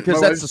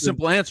 Because that's the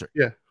simple answer,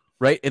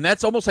 right? And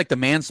that's almost like the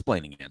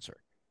mansplaining answer.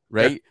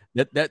 Right.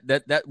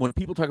 That when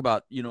people talk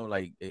about,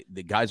 like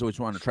the guys always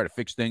want to try to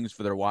fix things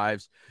for their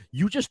wives,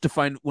 you just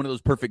define one of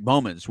those perfect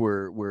moments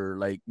where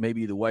like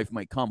maybe the wife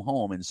might come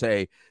home and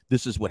say,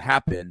 this is what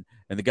happened.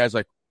 And the guy's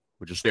like,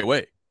 well, just stay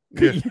away.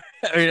 I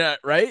mean,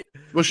 right.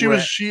 Well,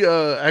 she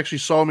actually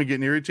saw me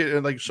getting irritated.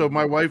 And like, so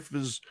my wife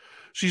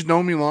she's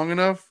known me long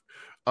enough.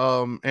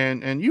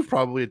 And you've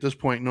probably at this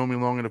point known me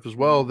long enough as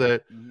well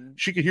that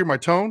she could hear my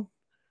tone.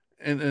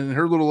 And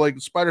her little like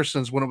spider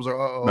sense when it was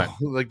like,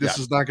 like this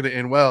is not going to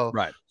end well.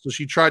 Right. So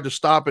she tried to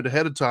stop it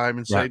ahead of time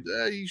and say,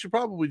 you should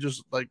probably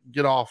just like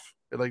get off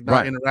and like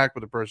not interact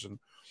with the person.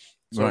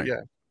 So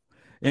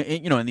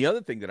and and the other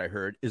thing that I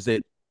heard is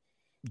that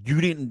you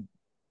didn't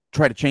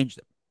try to change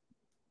them,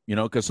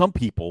 because some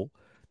people,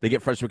 they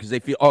get frustrated because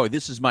they feel, oh,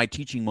 this is my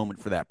teaching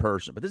moment for that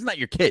person, but this is not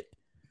your kid.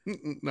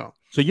 No.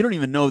 So you don't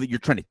even know that you're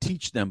trying to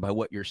teach them by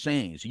what you're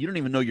saying. So you don't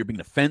even know you're being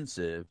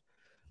offensive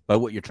by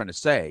what you're trying to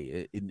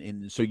say.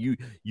 And so you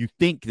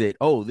think that,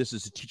 oh, this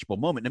is a teachable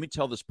moment. Let me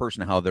tell this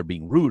person how they're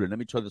being rude, and let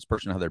me tell this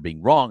person how they're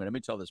being wrong, and let me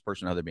tell this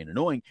person how they're being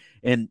annoying.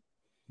 And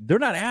they're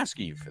not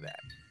asking you for that.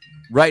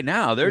 Right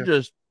now, they're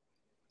just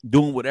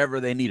doing whatever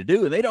they need to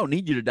do, and they don't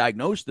need you to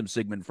diagnose them,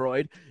 Sigmund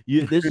Freud.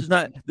 This is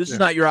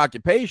not your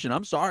occupation.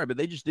 I'm sorry, but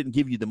they just didn't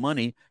give you the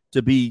money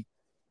to be,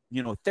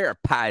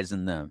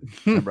 therapizing them.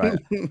 Remember,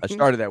 I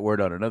started that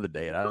word on another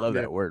day, and I love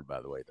that word, by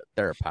the way, the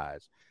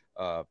therapize.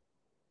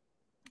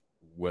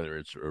 Whether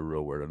it's a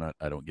real word or not,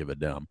 I don't give a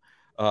damn.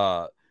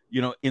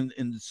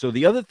 And so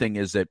the other thing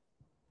is that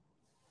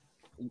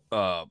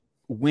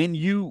when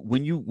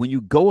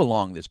you go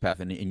along this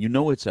path and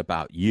it's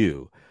about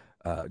you,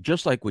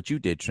 just like what you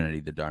did,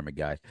 Trinity, the Dharma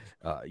guy,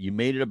 you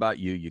made it about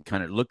you. You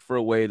kind of looked for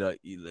a way to,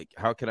 like,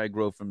 how can I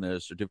grow from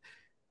this?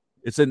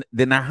 Then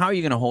now how are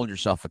you going to hold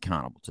yourself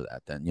accountable to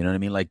that? Then, you know what I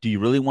mean? Like, do you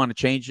really want to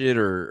change it,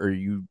 or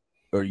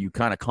are you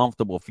kind of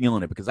comfortable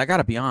feeling it? Because I got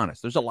to be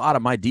honest, there's a lot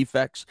of my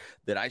defects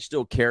that I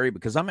still carry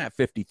because I'm at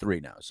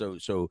 53 now.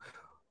 So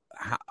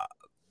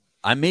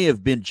I may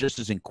have been just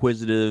as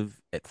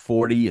inquisitive at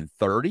 40 and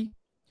 30,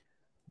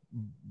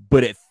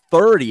 but at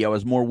 30, I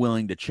was more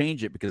willing to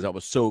change it because I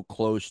was so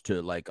close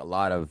to like a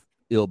lot of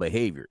ill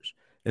behaviors.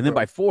 And then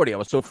by 40, I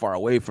was so far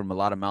away from a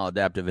lot of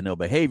maladaptive and ill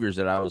behaviors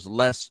that I was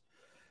less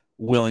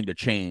willing to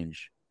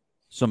change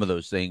some of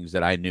those things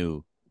that I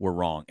knew were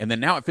wrong. And then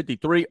now at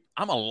 53,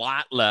 I'm a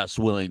lot less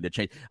willing to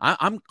change.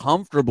 I'm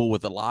comfortable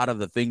with a lot of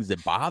the things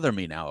that bother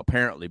me now,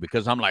 apparently,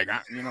 because I'm like,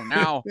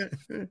 now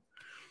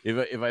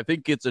if I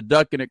think it's a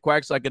duck and it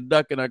quacks like a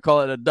duck and I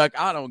call it a duck,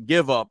 I don't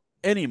give up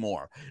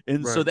anymore.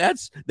 And so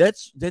that's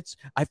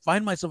I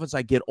find myself as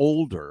I get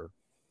older,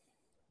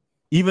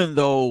 even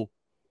though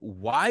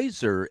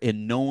wiser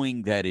in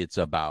knowing that it's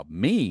about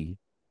me,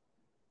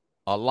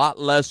 a lot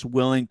less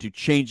willing to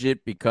change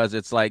it because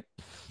it's like,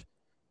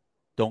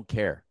 don't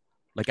care.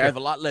 Like, I have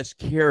a lot less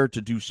care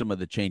to do some of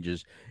the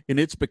changes. And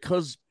it's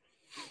because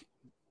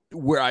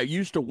where I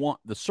used to want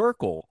the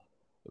circle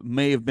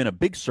may have been a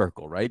big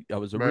circle, right? I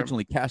was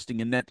originally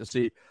casting a net to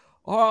see,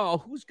 oh,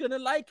 who's going to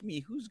like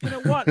me? Who's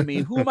going to want me?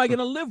 Who am I going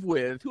to live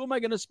with? Who am I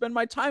going to spend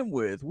my time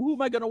with? Who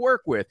am I going to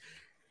work with?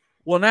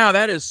 Well, now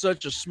that is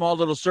such a small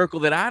little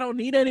circle that I don't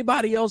need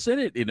anybody else in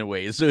it, in a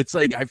way. So it's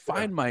like I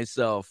find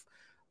myself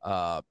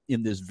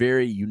in this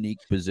very unique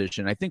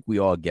position. I think we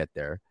all get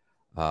there.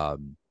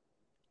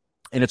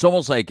 And it's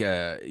almost like,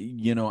 I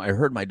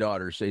heard my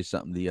daughter say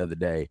something the other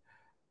day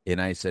And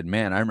I said,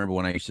 man, I remember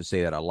when I used to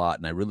say that a lot,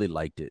 and I really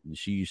liked it. And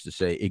she used to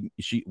say,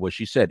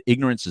 she said,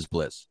 ignorance is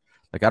bliss.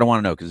 Like, I don't want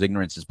to know because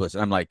ignorance is bliss.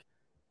 And I'm like,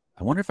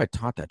 I wonder if I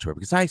taught that to her,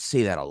 because I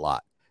say that a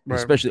lot,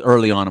 especially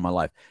early on in my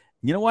life.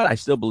 You know what? I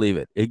still believe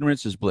it.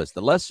 Ignorance is bliss.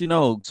 The less you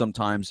know,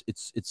 sometimes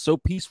it's so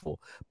peaceful,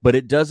 but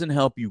it doesn't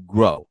help you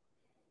grow.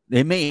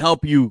 It may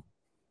help you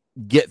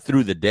get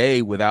through the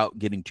day without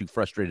getting too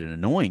frustrated and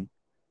annoying,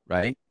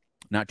 right?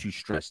 Not too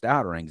stressed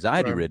out or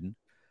anxiety ridden.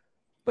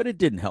 But it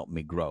didn't help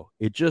me grow.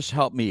 It just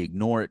helped me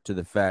ignore it to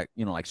the fact,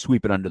 like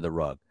sweep it under the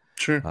rug.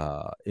 Sure.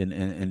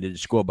 And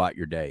just go about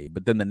your day.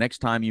 But then the next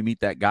time you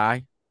meet that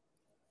guy,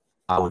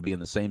 I would be in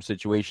the same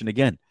situation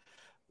again,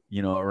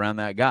 around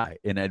that guy.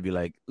 And I'd be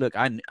like, look,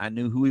 I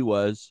knew who he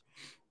was,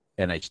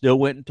 and I still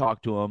went and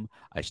talked to him.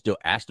 I still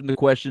asked him the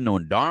question,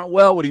 knowing darn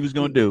well what he was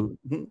going to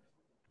do.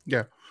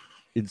 Yeah.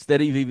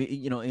 Instead of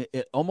even,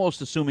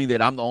 almost assuming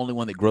that I'm the only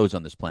one that grows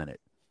on this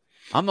planet.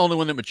 I'm the only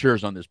one that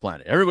matures on this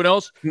planet. Everyone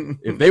else,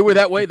 if they were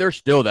that way, they're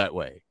still that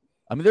way.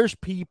 I mean, there's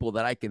people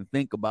that I can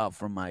think about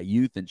from my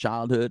youth and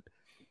childhood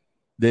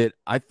that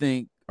I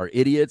think are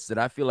idiots, that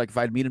I feel like if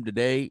I'd meet them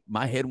today,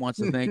 my head wants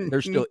to think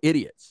they're still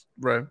idiots.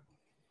 Right.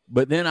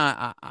 But then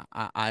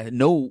I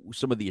know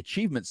some of the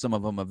achievements some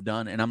of them have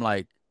done, and I'm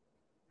like,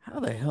 how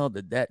the hell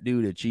did that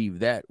dude achieve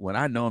that when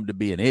I know him to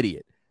be an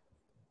idiot?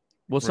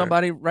 Well,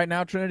 somebody right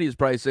now, Trinity, is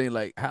probably saying,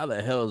 like, how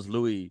the hell is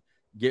Louis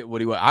get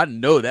what he wants? I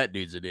know that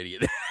dude's an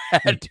idiot.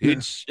 That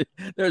dude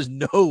there's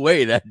no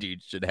way that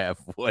dude should have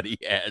what he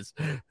has.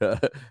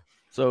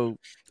 So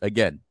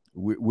again,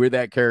 we're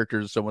that character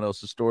in someone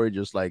else's story,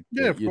 just like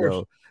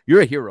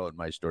you're a hero in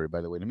my story,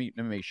 by the way. Let me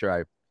make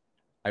sure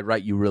I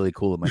write you really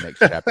cool in my next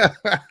chapter.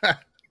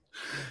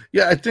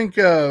 Yeah, I think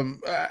I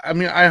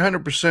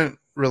 100%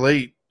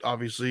 relate,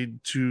 obviously,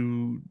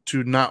 to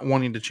not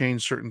wanting to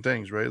change certain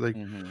things, right? Like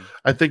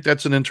I think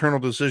that's an internal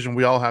decision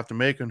we all have to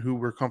make on who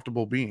we're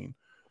comfortable being.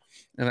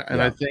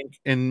 And I think,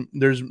 and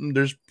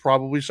there's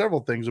probably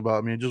several things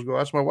about me. Just go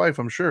ask my wife,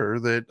 I'm sure,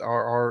 that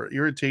are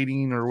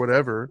irritating or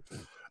whatever,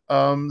 that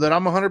I'm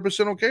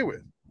 100% okay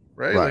with,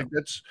 right? Like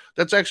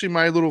that's actually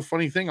my little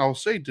funny thing I'll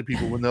say to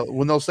people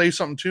when they'll say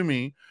something to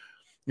me,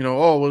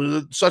 oh,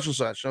 well, such and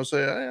such. And I'll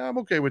say, hey, I'm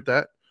okay with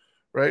that,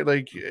 right?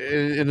 Like,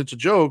 and it's a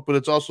joke, but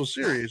it's also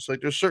serious.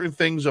 Like, there's certain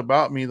things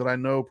about me that I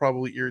know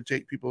probably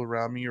irritate people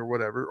around me or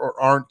whatever, or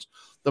aren't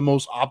the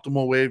most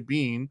optimal way of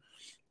being.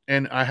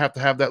 And I have to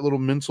have that little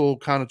mental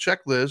kind of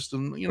checklist,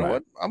 and you know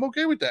what? I'm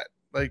okay with that.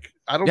 Like,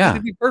 I don't need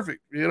to be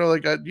perfect. There's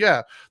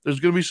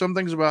going to be some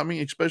things about me,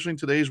 especially in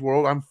today's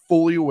world. I'm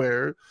fully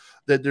aware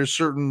that there's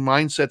certain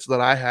mindsets that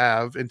I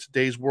have in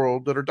today's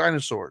world that are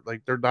dinosaur.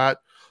 Like,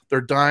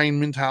 they're dying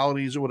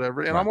mentalities or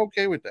whatever. And I'm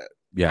okay with that.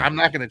 Yeah. I'm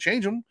not going to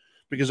change them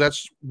because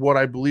that's what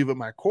I believe at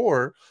my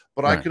core,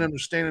 but I can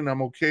understand, and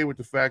I'm okay with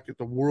the fact that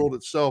the world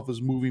itself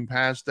is moving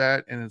past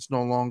that and it's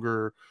no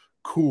longer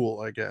cool,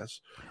 I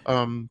guess.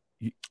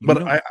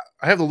 But I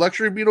have the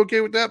luxury of being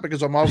okay with that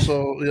because I'm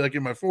also like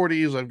in my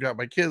 40s. I've got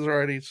my kids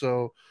already.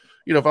 So,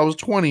 if I was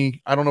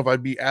 20, I don't know if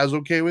I'd be as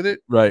okay with it.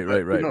 Right.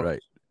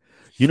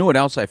 You know what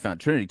else I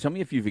found? Trinity, tell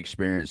me if you've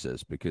experienced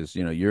this, because,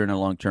 you're in a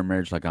long-term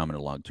marriage like I'm in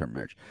a long-term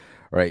marriage.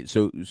 All right.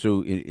 So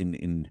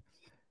in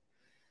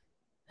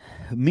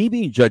me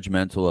being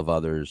judgmental of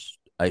others,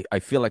 I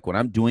feel like when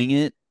I'm doing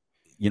it,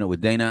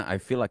 with Dana, I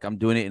feel like I'm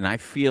doing it and I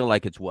feel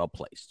like it's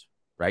well-placed,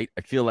 right?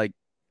 I feel like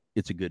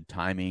it's a good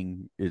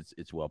timing.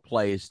 It's well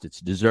placed. It's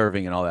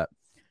deserving and all that.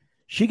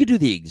 She could do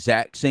the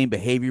exact same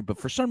behavior, but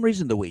for some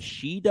reason, the way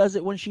she does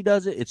it when she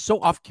does it, it's so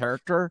off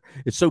character.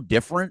 It's so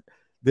different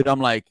that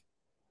I'm like,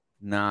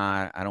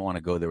 nah, I don't want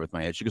to go there with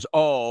my head. She goes,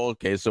 oh,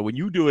 okay. So when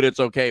you do it, it's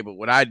okay. But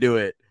when I do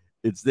it,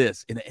 it's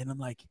this. And I'm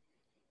like,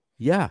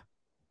 yeah,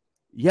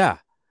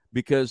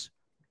 because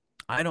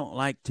I don't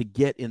like to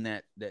get in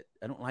that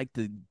I don't like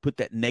to put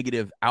that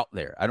negative out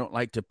there. I don't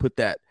like to put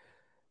that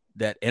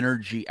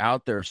energy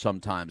out there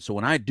sometimes. So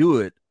when I do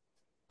it,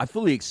 I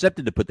fully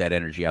accepted to put that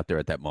energy out there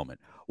at that moment,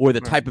 or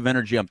the type of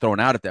energy I'm throwing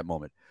out at that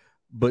moment.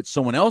 But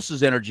someone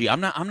else's energy,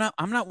 I'm not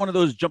one of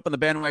those jump on the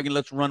bandwagon,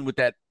 let's run with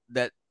that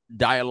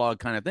dialogue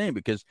kind of thing,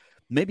 because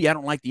maybe I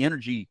don't like the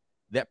energy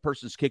that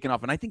person's kicking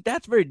off. And I think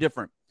that's very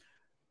different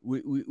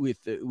with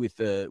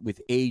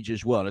age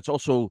as well. And it's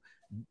also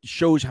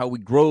shows how we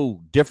grow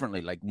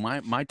differently. Like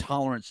my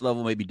tolerance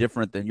level may be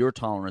different than your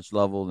tolerance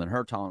level, than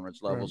her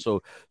tolerance level.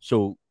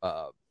 So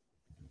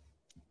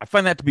I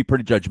find that to be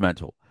pretty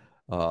judgmental.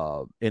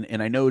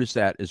 And I noticed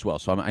that as well.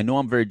 So I know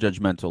I'm very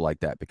judgmental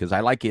like that, because I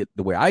like it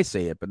the way I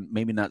say it, but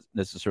maybe not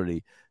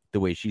necessarily the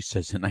way she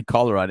says it. And I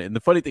call her on it. And the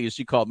funny thing is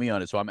she called me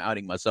on it. So I'm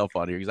outing myself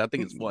on here because I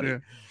think it's funny.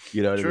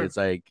 You know what I mean? It's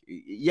like,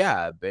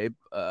 yeah, babe,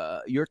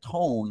 your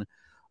tone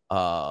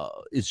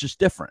is just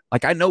different.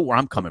 Like, I know where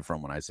I'm coming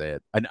from when I say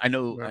it. I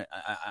know,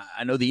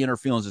 I know the inner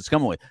feelings it's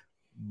coming with,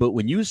 but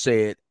when you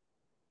say it,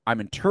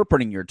 I'm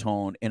interpreting your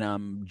tone and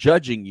I'm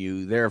judging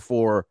you.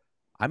 Therefore,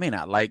 I may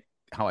not like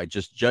how I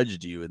just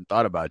judged you and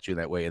thought about you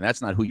that way. And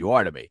that's not who you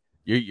are to me.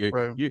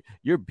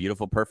 You're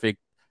beautiful, perfect,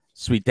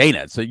 sweet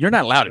Dana. So you're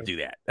not allowed to do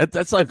that.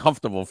 That's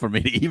uncomfortable for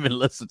me to even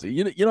listen to.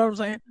 You know what I'm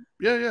saying?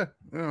 Yeah.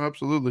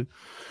 absolutely.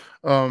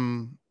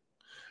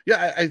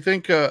 Yeah, I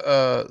think,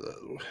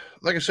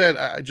 like I said,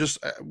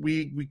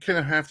 we kind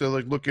of have to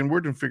like look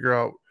inward and figure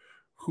out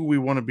who we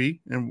want to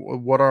be and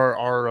what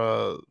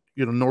our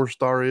North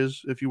Star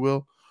is, if you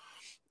will.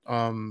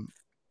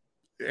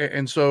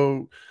 And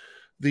so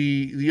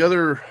the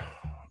other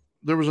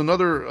there was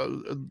another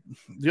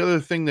the other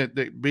thing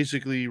that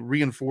basically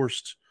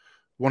reinforced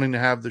wanting to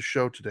have this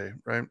show today,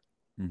 right?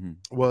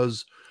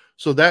 Was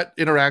so that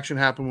interaction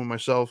happened with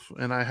myself,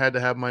 and I had to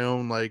have my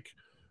own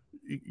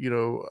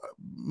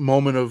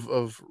moment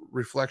of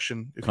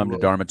reflection. Come to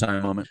Dharma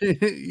time moment.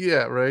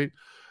 Yeah, right.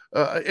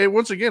 And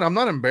once again, I'm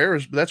not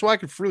embarrassed, but that's why I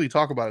can freely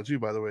talk about it too.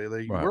 By the way,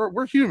 like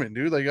we're human,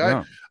 dude. Like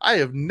I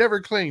have never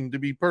claimed to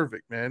be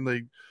perfect, man.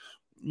 Like,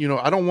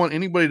 I don't want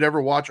anybody to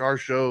ever watch our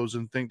shows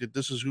and think that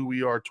this is who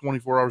we are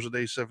 24 hours a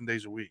day, 7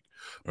 days a week.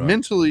 Right.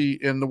 Mentally,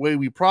 and the way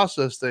we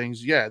process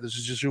things, this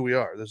is just who we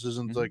are. This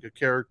isn't like a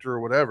character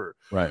or whatever.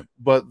 Right.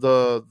 But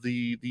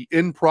the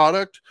end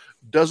product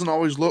doesn't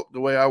always look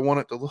the way I want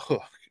it to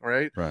look.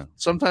 Right.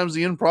 Sometimes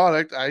the end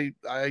product, I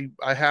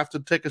have to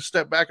take a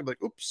step back and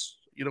like, oops,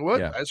 you know what?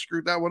 Yeah. I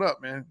screwed that one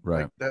up, man.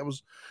 Right. Like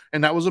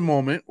that was a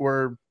moment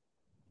where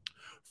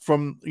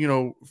from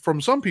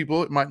some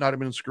people, it might not have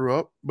been a screw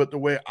up, but the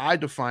way I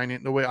define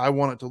it, the way I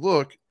want it to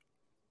look,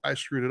 I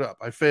screwed it up.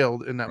 I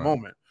failed in that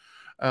moment,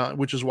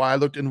 which is why I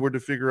looked inward to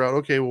figure out,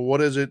 okay, well,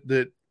 what is it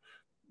that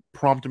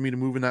prompted me to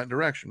move in that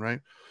direction? Right.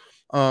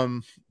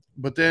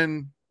 But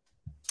then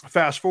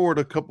fast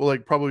forward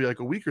probably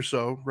a week or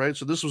so. Right.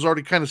 So this was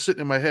already kind of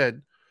sitting in my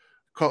head.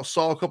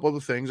 Saw a couple other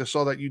things. I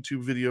saw that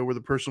YouTube video where the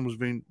person was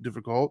being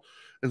difficult.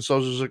 And so I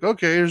was just like,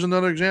 okay, here's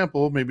another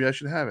example. Maybe I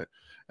should have it.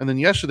 And then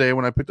yesterday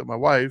when I picked up my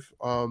wife,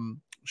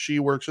 she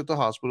works at the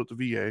hospital at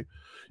the VA.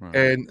 Right.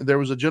 And there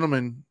was a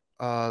gentleman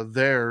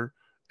there,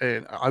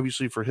 and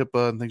obviously for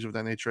HIPAA and things of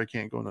that nature, I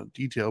can't go into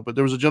detail, but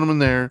there was a gentleman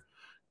there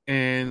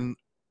and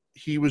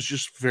he was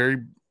just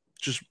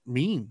just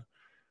mean,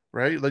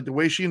 right? Like the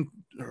way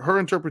her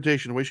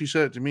interpretation, the way she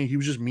said it to me, he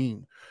was just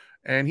mean.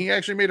 And he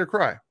actually made her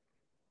cry,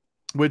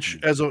 which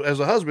as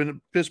a husband, it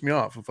pissed me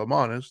off, if I'm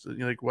honest.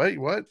 You're like, wait,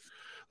 what?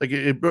 Like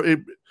it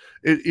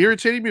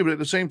irritated me, but at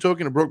the same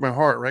token, it broke my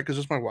heart, right? Because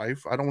it's my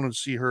wife. I don't want to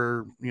see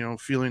her,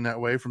 feeling that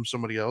way from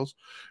somebody else.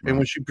 Right. And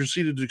when she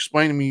proceeded to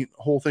explain to me,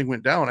 the whole thing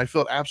went down. I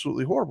felt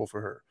absolutely horrible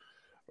for her,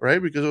 right?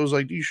 Because it was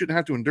like, you shouldn't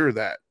have to endure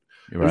that.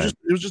 Right.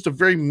 It was just a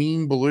very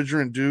mean,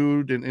 belligerent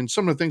dude, and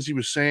some of the things he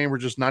was saying were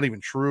just not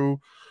even true.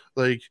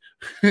 Like,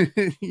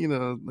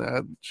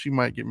 she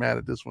might get mad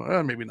at this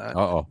one. Maybe not.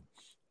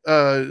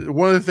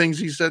 One of the things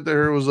he said to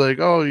her was like,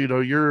 "Oh,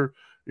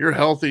 you're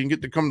healthy and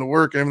get to come to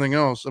work and everything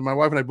else." And my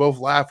wife and I both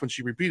laughed when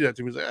she repeated that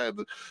to me.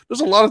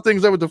 There's a lot of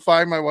things that would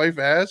define my wife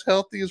as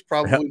healthy is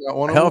probably not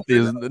one of them. Healthy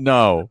is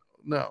no.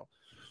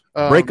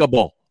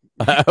 Breakable.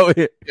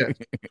 Yeah.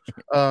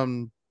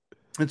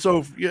 And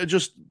so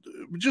just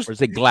or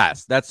is it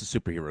Glass? That's the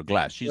superhero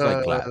Glass. She's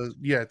like Glass.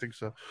 Yeah, I think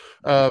so.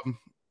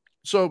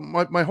 So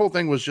my whole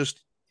thing was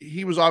just,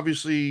 he was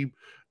obviously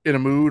in a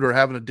mood or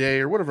having a day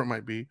or whatever it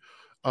might be.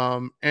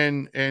 And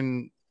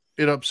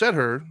it upset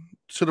her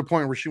to the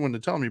point where she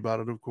wanted to tell me about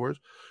it. Of course,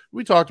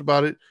 we talked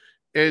about it,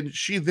 and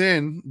she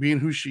then, being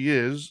who she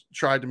is,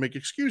 tried to make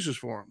excuses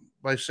for him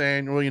by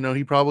saying, well,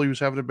 he probably was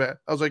having a bad.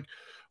 I was like,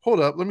 hold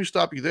up, let me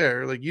stop you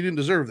there. Like, you didn't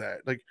deserve that.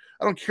 Like,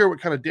 I don't care what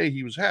kind of day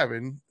he was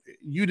having.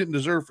 You didn't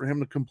deserve for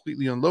him to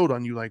completely unload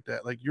on you like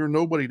that. Like, you're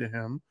nobody to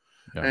him,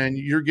 and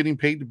you're getting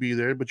paid to be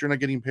there, but you're not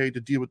getting paid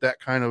to deal with that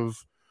kind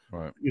of,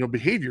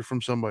 behavior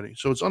from somebody.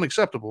 So it's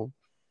unacceptable.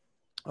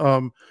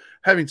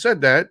 Having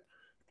said that,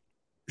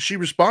 she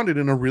responded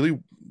in a really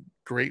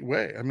great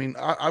way. I mean,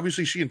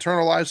 obviously she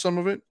internalized some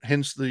of it,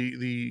 hence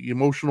the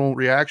emotional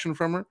reaction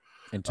from her.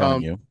 And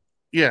telling you.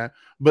 Yeah.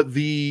 But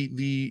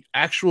the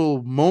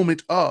actual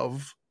moment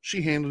of,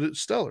 she handled it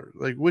stellar,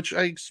 like, what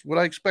I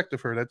expect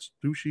of her. That's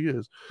who she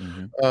is.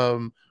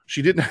 Mm-hmm.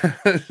 She didn't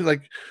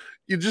like,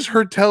 you just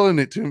heard telling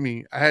it to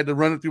me. I had to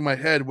run it through my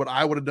head what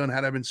I would have done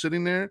had I been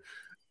sitting there.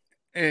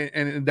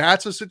 And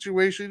that's a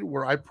situation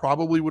where I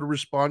probably would have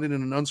responded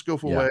in an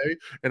unskillful way,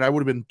 and I would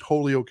have been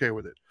totally okay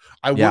with it.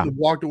 I wouldn't have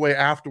walked away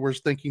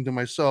afterwards thinking to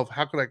myself,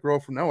 how could I grow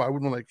from now? I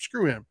wouldn't have, like,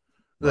 screw him.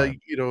 Right.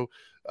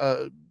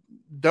 Like,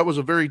 that was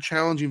a very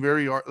challenging,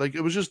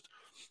 it was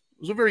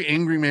a very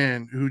angry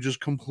man who just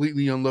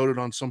completely unloaded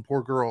on some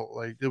poor girl.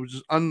 Like, it was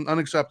just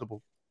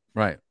unacceptable.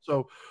 Right.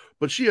 So,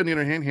 but she, on the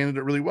other hand, handled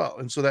it really well.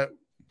 And so that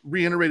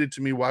reiterated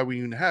to me why we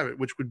even have it,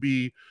 which would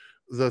be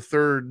the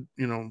third,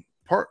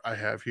 part I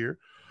have here,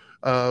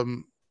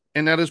 and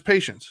that is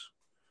patience,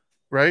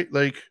 right?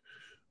 Like,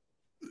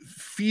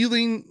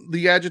 feeling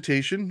the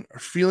agitation,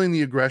 feeling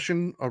the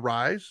aggression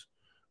arise,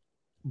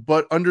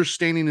 but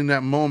understanding in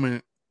that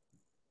moment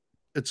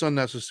it's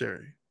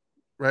unnecessary,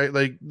 right?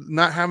 Like,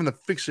 not having to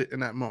fix it in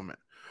that moment.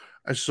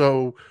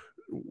 So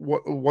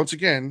once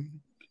again,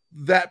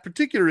 that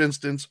particular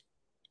instance,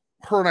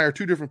 her and I are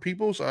two different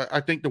people. So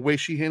I think the way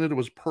she handled it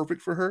was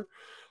perfect for her.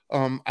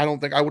 I don't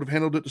think I would have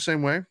handled it the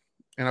same way,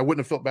 and I wouldn't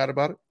have felt bad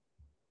about it.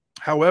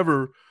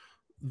 However,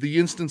 the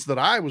instance that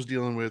I was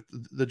dealing with,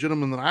 the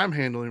gentleman that I'm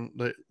handling,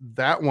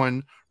 that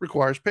one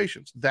requires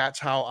patience. That's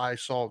how I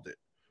solved it.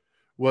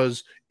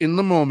 Was in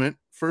the moment,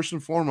 first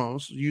and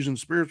foremost, using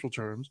spiritual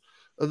terms,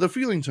 the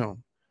feeling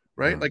tone,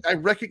 right? Like I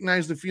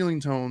recognize the feeling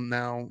tone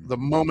now the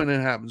moment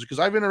it happens, because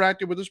I've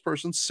interacted with this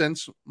person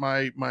since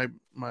my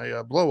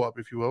blow up,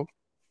 if you will,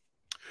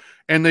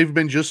 and they've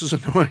been just as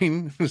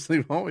annoying as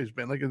they've always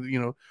been. Like,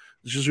 you know,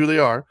 it's just who they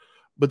are.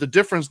 But the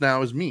difference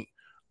now is me.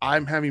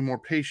 I'm having more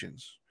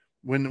patience.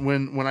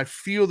 When I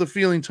feel the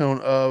feeling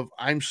tone of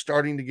I'm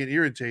starting to get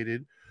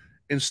irritated,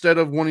 instead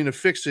of wanting to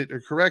fix it or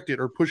correct it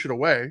or push it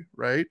away,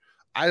 right?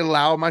 I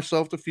allow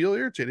myself to feel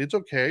irritated. It's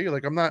okay.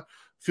 Like, I'm not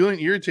feeling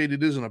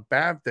irritated isn't a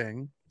bad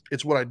thing.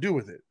 It's what I do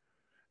with it.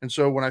 And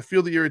so when I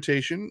feel the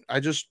irritation, I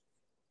just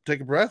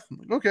take a breath. I'm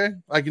like, okay,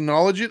 I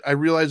acknowledge it. I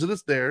realize that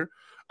it's there.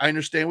 I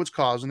understand what's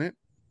causing it,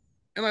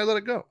 and I let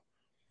it go.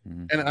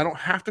 Mm-hmm. And I don't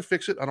have to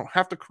fix it. I don't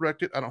have to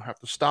correct it. I don't have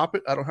to stop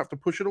it. I don't have to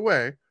push it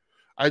away.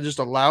 I just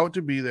allow it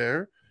to be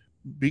there,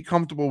 be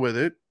comfortable with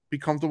it, be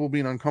comfortable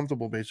being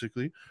uncomfortable,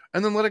 basically,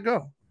 and then let it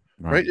go.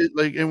 Right.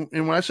 And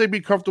when I say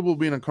be comfortable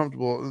being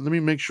uncomfortable, let me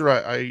make sure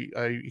I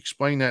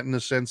explain that in the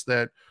sense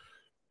that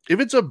if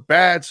it's a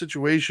bad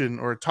situation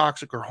or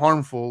toxic or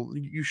harmful,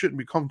 you shouldn't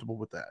be comfortable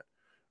with that.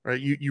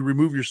 Right. You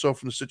remove yourself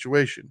from the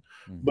situation.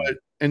 Mm-hmm. But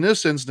in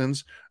this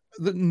instance,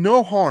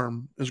 no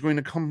harm is going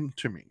to come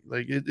to me.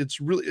 Like it's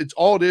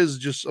all it is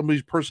just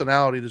somebody's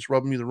personality that's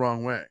rubbing me the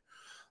wrong way.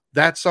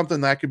 That's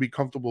something that I could be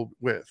comfortable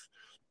with.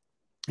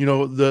 You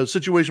know, the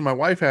situation my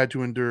wife had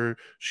to endure,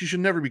 she should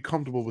never be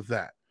comfortable with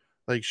that.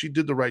 Like, she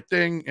did the right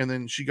thing, and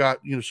then she got,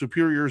 you know,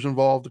 superiors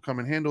involved to come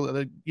and handle it.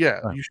 Like, yeah,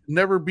 right. You should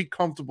never be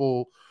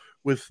comfortable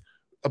with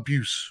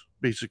abuse,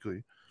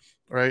 basically,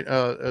 right?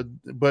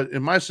 But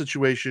in my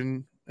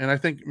situation, and I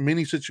think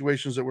many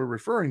situations that we're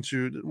referring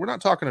to, we're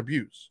not talking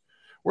abuse.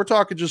 We're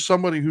talking just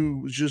somebody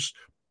who's just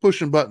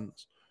pushing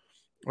buttons,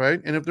 right?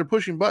 And if they're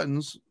pushing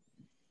buttons,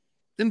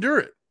 endure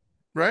it,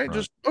 right?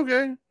 Just,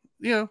 okay,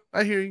 you know,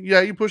 I hear you.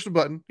 Yeah, you pushed the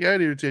button. Yeah,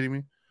 it irritated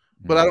me,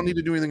 but I don't need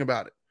to do anything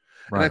about it.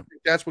 Right. And I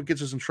think that's what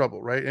gets us in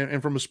trouble, right?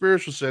 And from a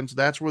spiritual sense,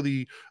 that's where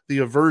the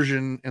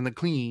aversion and the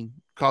clinging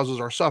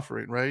causes our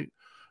suffering, right?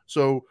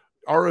 So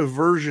our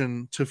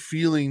aversion to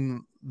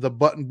feeling the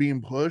button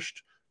being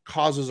pushed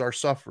causes our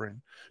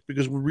suffering,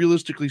 because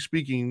realistically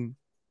speaking,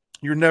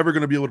 you're never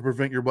going to be able to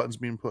prevent your buttons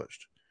being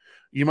pushed.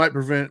 You might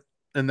prevent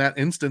in that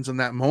instance, in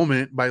that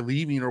moment, by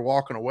leaving or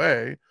walking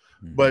away,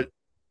 but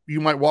you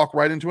might walk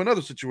right into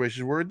another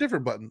situation where a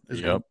different button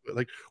is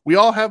like, we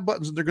all have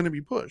buttons and they're going to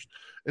be pushed.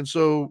 And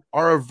so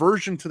our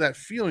aversion to that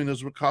feeling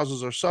is what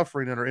causes our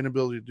suffering and our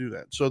inability to do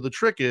that. So the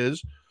trick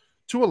is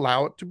to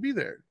allow it to be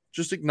there.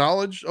 Just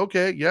acknowledge,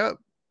 okay, yeah,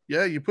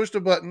 you pushed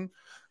a button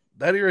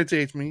that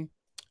irritates me,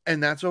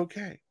 and that's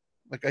okay.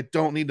 Like, I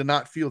don't need to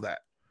not feel that.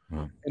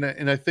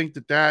 And I think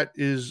that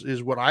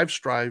is what I've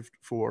strived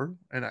for.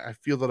 And I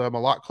feel that I'm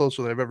a lot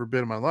closer than I've ever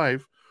been in my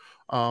life.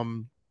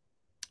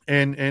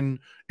 And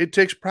it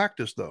takes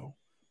practice, though,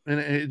 and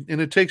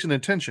it takes an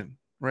intention,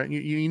 right?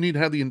 You need to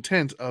have the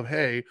intent of,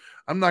 hey,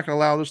 I'm not going to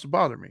allow this to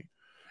bother me.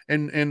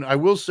 And I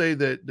will say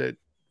that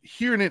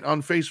hearing it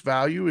on face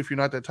value, if you're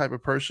not that type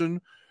of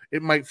person,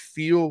 it might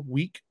feel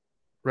weak,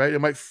 right? It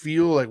might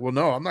feel like, well,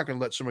 no, I'm not going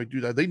to let somebody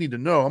do that. They need to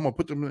know. I'm going to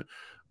put them in.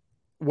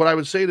 What I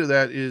would say to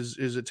that is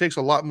it takes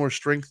a lot more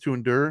strength to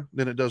endure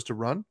than it does to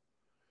run.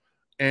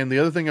 And the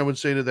other thing I would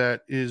say to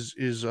that is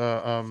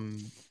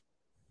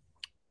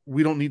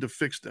we don't need to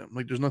fix them.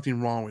 Like, there's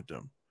nothing wrong with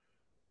them,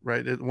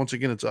 right? Once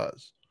again, it's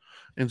us.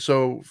 And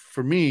so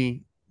for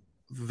me,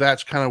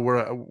 that's kind of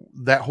where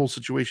that whole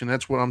situation,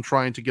 that's what I'm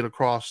trying to get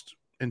across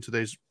in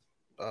today's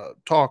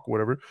talk,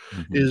 whatever,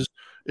 is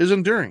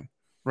enduring,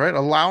 right?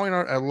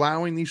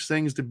 Allowing these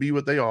things to be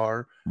what they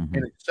are,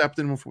 and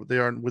accepting them for what they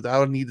are,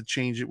 without a need to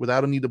change it,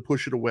 without a need to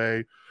push it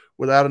away,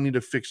 without a need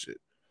to fix it.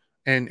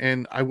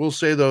 And I will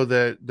say, though,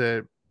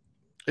 that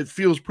it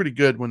feels pretty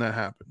good when that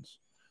happens.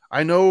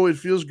 I know it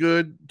feels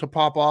good to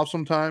pop off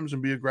sometimes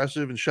and be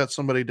aggressive and shut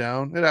somebody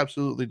down. It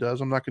absolutely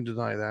does. I'm not going to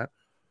deny that.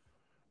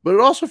 But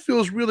it also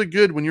feels really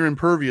good when you're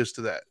impervious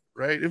to that,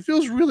 right? It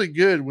feels really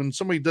good when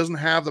somebody doesn't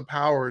have the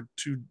power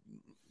to,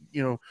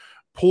 you know,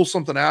 pull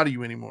something out of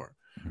you anymore,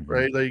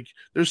 right? Like,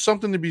 there's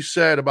something to be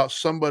said about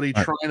somebody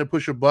trying to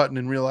push a button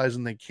and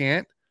realizing they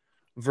can't,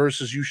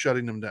 versus you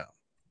shutting them down.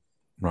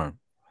 Right.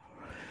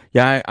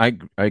 Yeah, I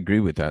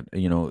agree with that.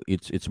 You know,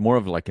 it's more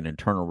of like an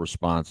internal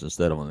response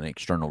instead of an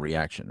external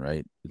reaction,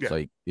 right? It's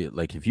like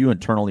if you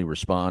internally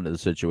respond to the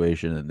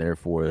situation and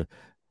therefore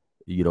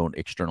you don't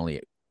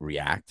externally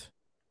react,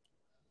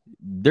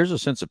 there's a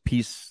sense of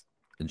peace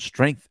and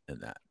strength in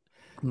that.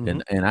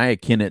 And I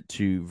akin it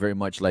to very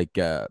much like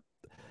let's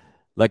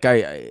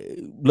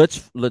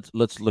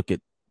look at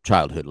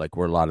childhood, like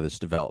where a lot of this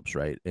develops,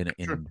 right?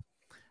 And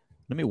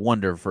let me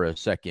wonder for a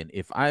second,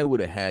 if I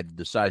would have had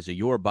the size of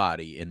your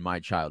body in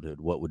my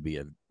childhood, what would be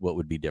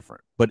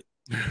different? But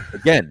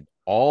again,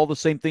 all the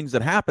same things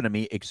that happen to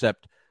me,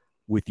 except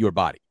with your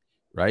body,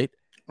 right?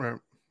 Right.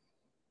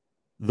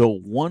 The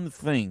one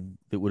thing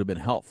that would have been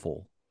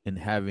helpful in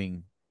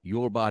having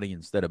your body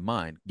instead of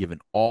mine, given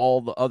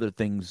all the other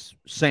things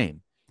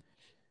same,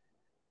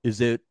 is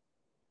that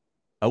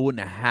I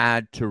wouldn't have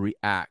had to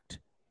react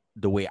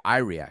the way I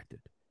reacted.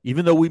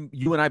 Even though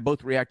you and I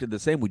both reacted the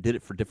same, we did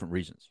it for different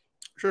reasons.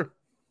 Sure.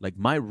 Like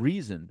my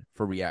reason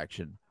for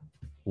reaction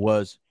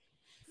was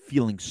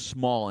feeling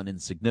small and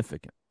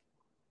insignificant,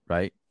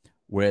 right?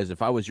 Whereas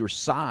if I was your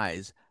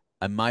size,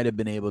 I might have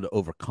been able to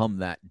overcome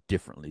that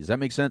differently. Does that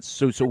make sense?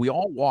 So we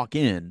all walk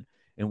in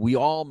and we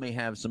all may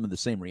have some of the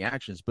same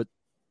reactions, but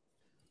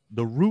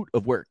the root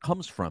of where it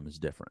comes from is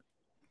different.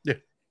 Yeah.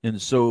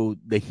 And so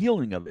the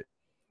healing of it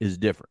is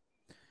different.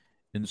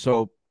 And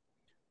so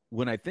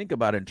when I think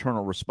about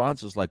internal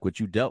responses like what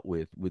you dealt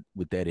with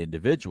that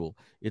individual,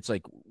 it's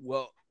like,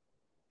 well,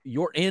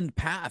 your end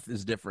path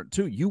is different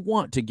too. You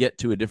want to get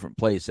to a different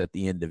place at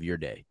the end of your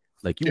day.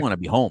 Like you want to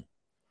be home.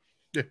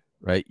 Yeah.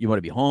 Right? You want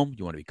to be home.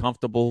 You want to be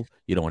comfortable.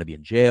 You don't want to be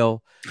in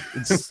jail.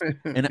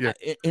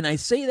 And I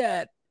say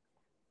that,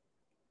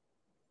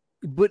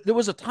 but there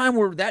was a time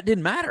where that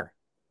didn't matter.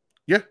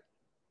 Yeah.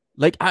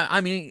 Like,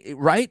 I mean,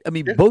 right? I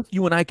mean, both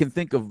you and I can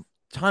think of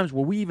times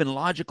where we even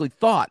logically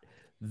thought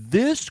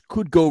this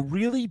could go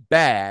really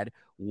bad.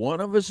 One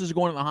of us is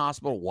going to the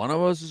hospital. One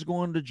of us is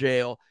going to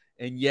jail.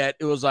 And yet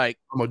it was like,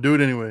 I'm going to do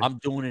it anyway. I'm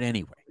doing it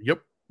anyway.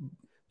 Yep.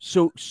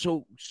 So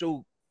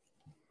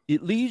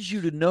it leads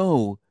you to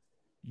know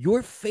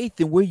your faith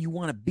in where you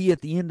want to be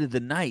at the end of the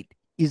night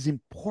is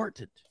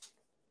important.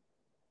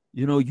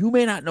 You know, you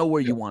may not know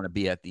where you want to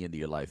be at the end of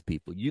your life,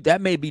 people.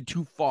 That may be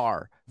too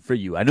far for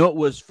you. I know it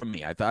was for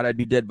me. I thought I'd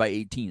be dead by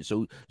 18.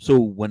 So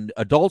when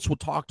adults will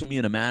talk to me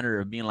in a manner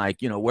of being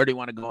like, you know, where do you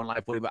want to go in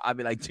life? I'd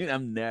be like, dude,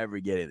 I'm never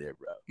getting there,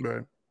 bro.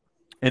 Right.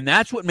 And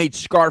that's what made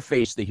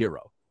Scarface the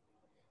hero.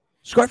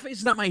 Scarface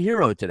is not my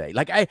hero today.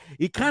 Like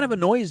it kind of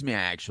annoys me,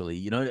 actually.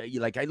 You know,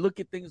 like I look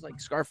at things like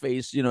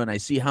Scarface, you know, and I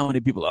see how many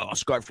people,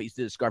 Scarface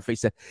this,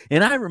 Scarface that.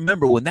 And I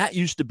remember when that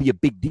used to be a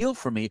big deal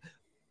for me.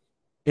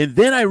 And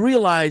then I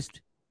realized,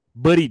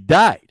 but he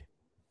died.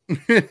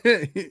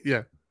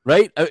 Yeah.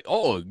 Right?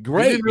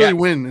 Great. He didn't really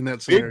win in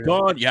that scenario. Big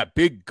gun. Yeah,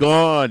 big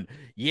gun.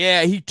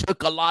 Yeah, he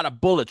took a lot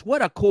of bullets.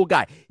 What a cool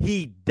guy.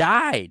 He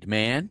died,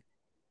 man.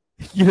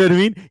 You know what I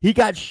mean? He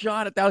got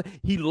shot at that.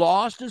 He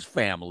lost his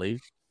family,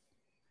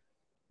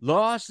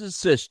 lost his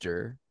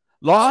sister,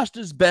 lost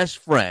his best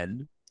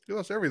friend. He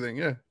lost everything,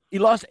 yeah. He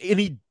lost, and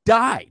he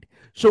died.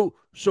 So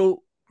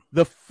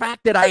the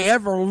fact that I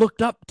ever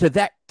looked up to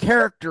that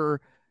character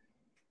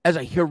as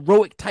a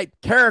heroic type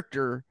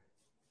character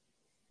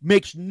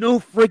makes no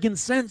friggin'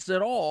 sense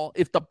at all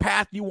if the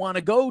path you want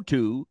to go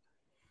to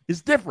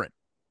is different.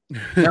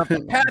 Now, if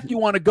the path you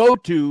want to go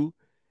to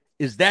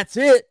is that's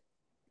it,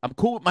 I'm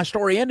cool with my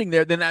story ending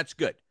there, then that's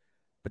good.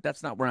 But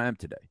that's not where I am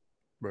today.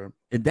 Right.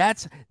 And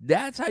that's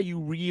how you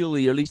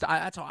really, or at least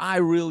that's how I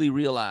really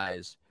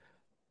realize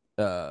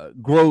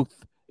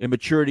growth and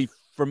maturity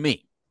for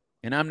me.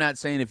 And I'm not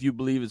saying if you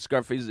believe that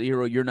Scarface is a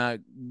hero,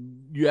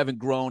 you haven't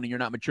grown and you're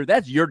not mature.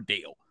 That's your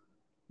deal.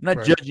 I'm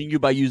not judging you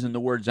by using the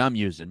words I'm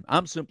using.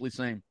 I'm simply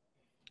saying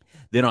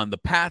that on the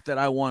path that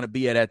I want to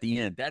be at the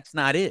end, that's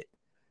not it.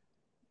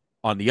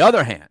 On the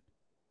other hand,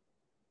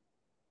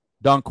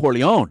 Don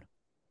Corleone,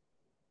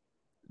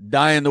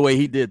 dying the way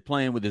he did,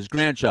 playing with his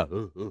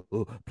grandchild,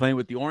 playing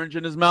with the orange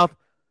in his mouth,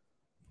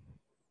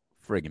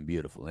 friggin'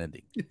 beautiful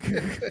ending.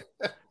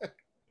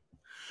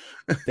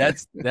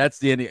 That's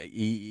the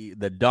ending.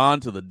 The Don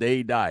till the day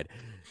he died.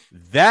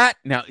 That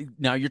now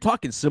you're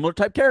talking similar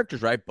type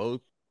characters, right?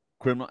 Both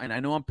criminal, and I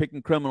know I'm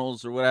picking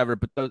criminals or whatever,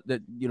 but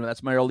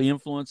that's my early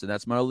influence and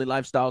that's my early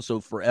lifestyle. So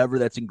forever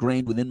that's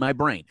ingrained within my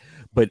brain.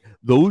 But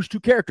those two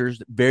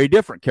characters, very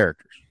different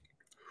characters.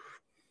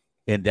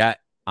 And that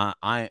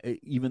I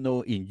even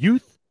though in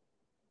youth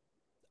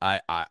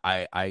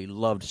I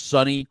loved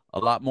Sonny a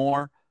lot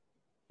more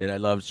and I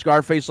loved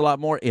Scarface a lot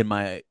more. In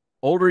my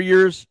older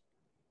years,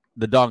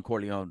 the Don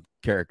Corleone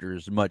character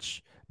is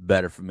much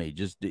better for me.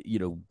 Just,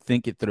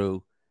 think it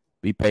through,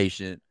 be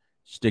patient,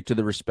 stick to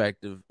the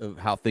respect of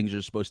how things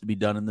are supposed to be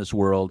done in this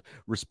world,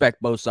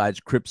 respect both sides,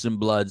 Crips and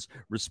Bloods,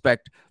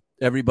 respect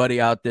everybody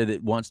out there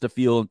that wants to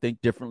feel and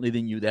think differently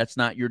than you. That's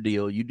not your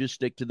deal. You just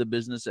stick to the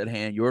business at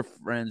hand, your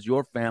friends,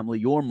 your family,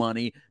 your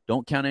money.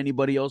 Don't count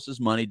anybody else's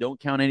money. Don't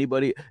count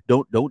anybody.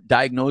 Don't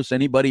diagnose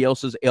anybody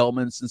else's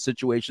ailments and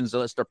situations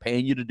unless they're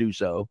paying you to do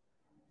so.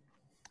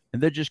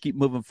 And then just keep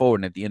moving forward.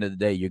 And at the end of the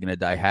day, you're going to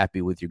die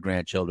happy with your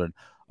grandchildren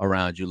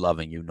around you,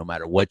 loving you. No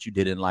matter what you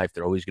did in life,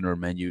 they're always going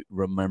to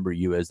remember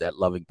you as that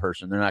loving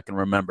person. They're not going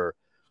to remember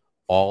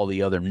all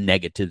the other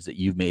negatives that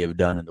you may have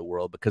done in the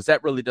world, because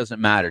that really doesn't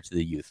matter to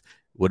the youth.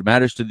 What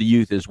matters to the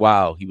youth is,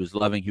 wow, he was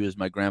loving. He was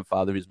my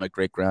grandfather. He was my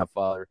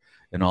great-grandfather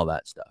and all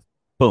that stuff.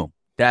 Boom.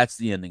 That's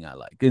the ending I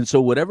like. And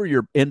so whatever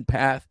your end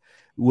path,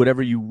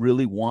 whatever you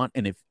really want,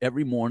 and if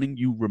every morning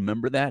you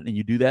remember that and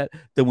you do that,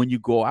 then when you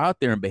go out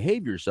there and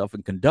behave yourself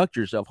and conduct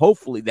yourself,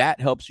 hopefully that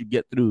helps you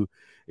get through.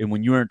 And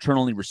when you're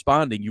internally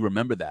responding, you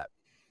remember that.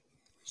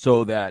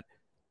 So that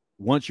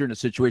once you're in a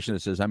situation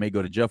that says, I may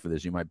go to jail for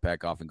this, you might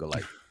back off and go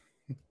like,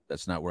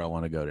 that's not where I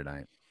want to go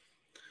tonight.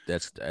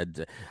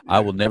 I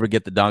will never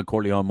get the Don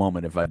Corleone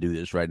moment if I do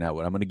this right now.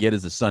 What I'm going to get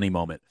is the Sonny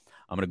moment.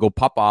 I'm going to go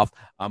pop off.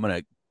 I'm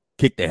going to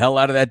kick the hell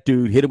out of that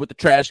dude, hit him with the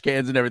trash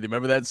cans and everything.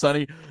 Remember that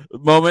Sonny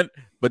moment?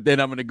 But then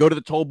I'm going to go to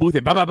the toll booth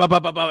and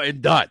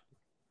and done.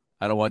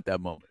 I don't want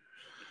that moment.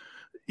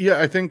 Yeah,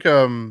 I think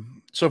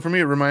so for me,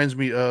 it reminds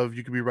me of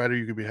you could be right or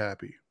you could be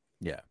happy.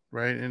 Yeah.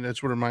 Right. And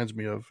that's what it reminds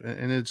me of.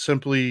 And it's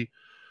simply,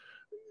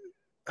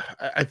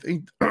 I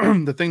think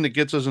the thing that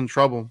gets us in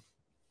trouble,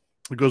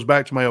 it goes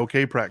back to my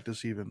okay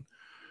practice even.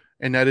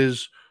 And that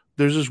is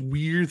there's this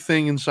weird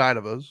thing inside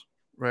of us,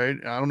 right?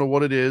 I don't know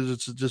what it is.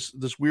 It's just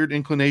this weird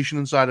inclination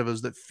inside of us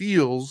that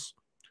feels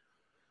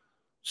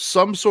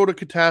some sort of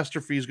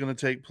catastrophe is going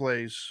to take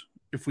place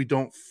if we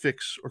don't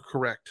fix or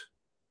correct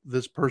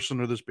this person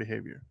or this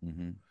behavior.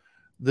 Mm-hmm.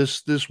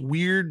 This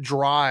weird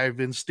drive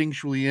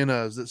instinctually in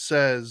us that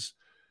says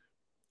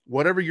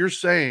whatever you're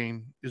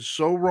saying is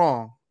so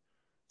wrong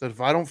that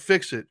if I don't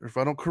fix it or if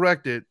I don't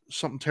correct it,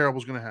 something terrible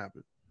is going to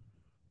happen.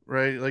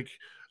 Right? Like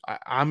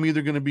I'm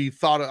either going to be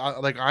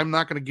thought like I'm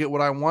not going to get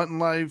what I want in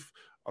life,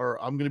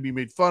 or I'm going to be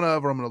made fun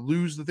of, or I'm going to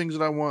lose the things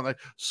that I want. Like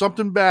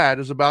something bad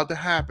is about to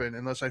happen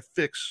unless I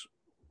fix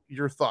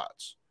your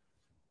thoughts.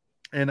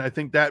 And I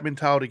think that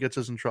mentality gets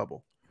us in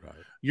trouble. Right.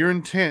 Your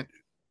intent,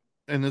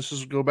 and this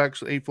is go back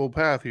to the Eightfold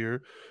Path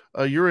here,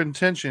 your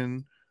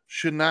intention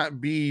should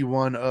not be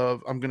one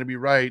of I'm going to be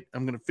right,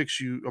 I'm going to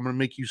fix you, I'm going to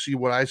make you see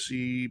what I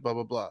see, blah,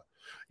 blah, blah.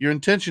 Your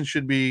intention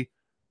should be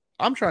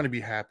I'm trying to be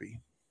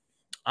happy.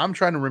 I'm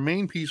trying to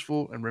remain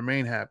peaceful and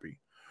remain happy.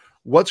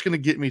 What's going to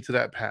get me to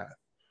that path?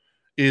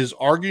 Is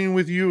arguing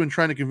with you and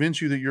trying to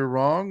convince you that you're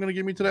wrong going to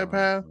get me to that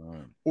path?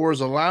 Right. Or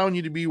is allowing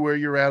you to be where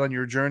you're at on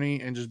your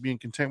journey and just being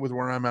content with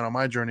where I'm at on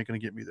my journey going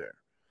to get me there?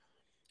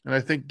 And I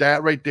think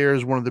that right there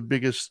is one of the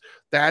biggest,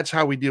 that's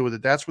how we deal with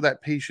it. That's where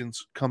that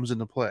patience comes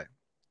into play.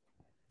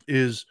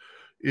 Is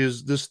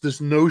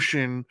this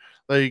notion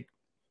like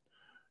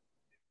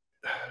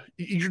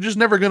you're just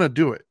never going to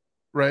do it,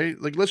 right?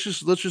 Like let's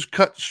just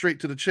cut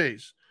straight to the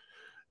chase.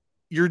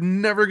 You're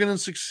never going to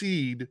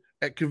succeed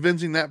at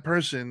convincing that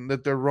person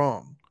that they're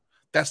wrong.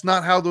 That's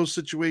not how those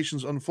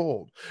situations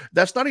unfold.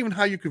 That's not even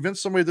how you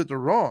convince somebody that they're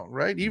wrong,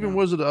 right? Even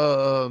was it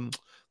the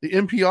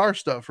NPR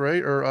stuff,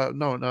 right? Or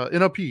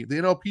NLP, the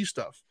NLP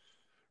stuff,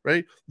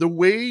 right? The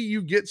way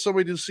you get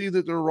somebody to see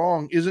that they're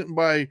wrong isn't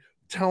by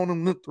telling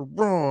them that they're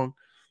wrong.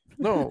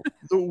 No,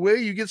 the way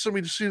you get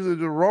somebody to see that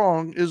they're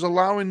wrong is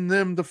allowing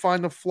them to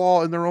find a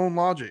flaw in their own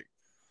logic,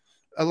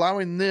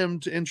 allowing them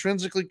to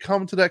intrinsically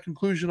come to that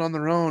conclusion on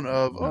their own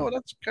of, oh,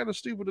 that's kind of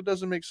stupid. It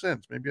doesn't make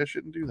sense. Maybe I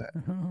shouldn't do that.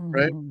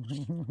 Right.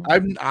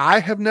 I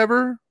have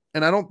never,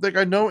 and I don't think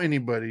I know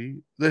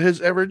anybody that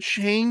has ever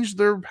changed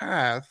their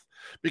path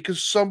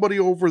because somebody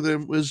over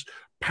them was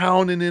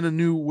pounding in a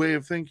new way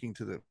of thinking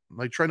to them,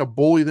 like trying to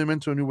bully them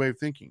into a new way of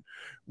thinking.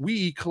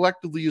 We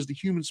collectively as the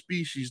human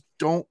species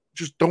don't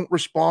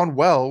respond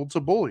well to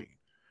bullying.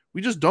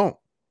 We just don't.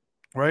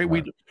 Right.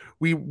 We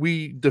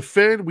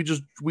defend,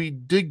 we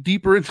dig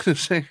deeper into the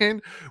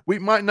sand. We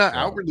might not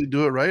outwardly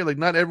do it, right? Like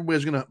not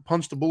everybody's gonna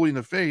punch the bully in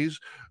the face.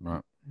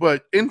 Right.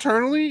 But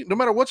internally, no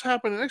matter what's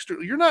happening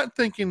externally, you're not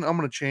thinking I'm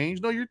gonna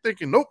change. No, you're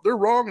thinking, nope, they're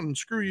wrong and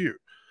screw you.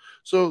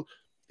 So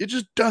it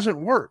just doesn't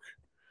work.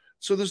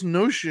 So this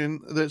notion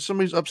that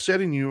somebody's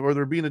upsetting you or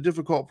they're being a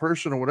difficult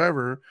person or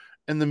whatever,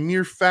 and the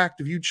mere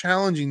fact of you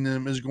challenging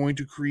them is going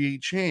to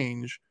create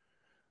change,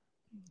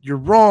 you're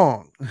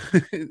wrong.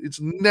 It's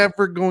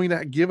never going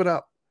to give it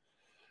up.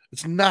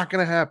 It's not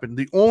going to happen.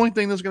 The only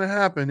thing that's going to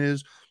happen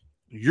is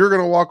you're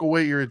going to walk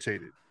away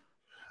irritated.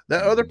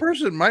 That other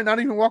person might not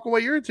even walk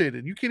away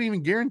irritated. You can't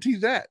even guarantee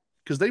that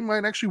because they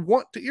might actually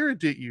want to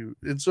irritate you.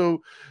 And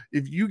so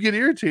if you get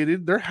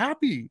irritated, they're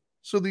happy.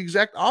 So the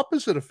exact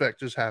opposite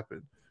effect just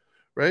happened.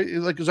 Right?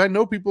 Like, because I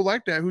know people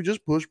like that who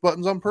just push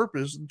buttons on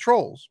purpose, and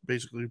trolls,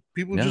 basically.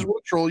 People just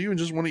want to troll you and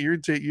just want to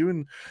irritate you,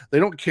 and they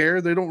don't care.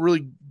 They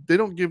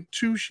don't give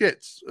two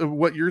shits of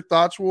what your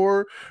thoughts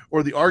were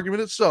or the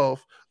argument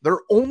itself. Their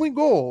only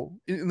goal,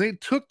 and they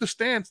took the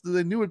stance that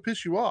they knew would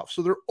piss you off.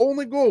 So their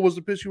only goal was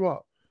to piss you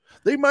off.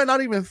 They might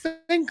not even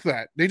think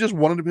that. They just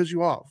wanted to piss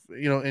you off,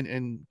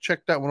 and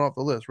check that one off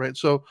the list, right?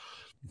 So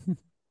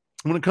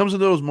when it comes to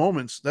those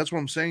moments, that's what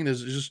I'm saying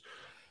is just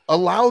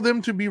allow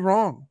them to be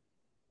wrong.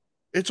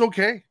 It's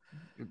okay.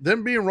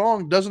 Them being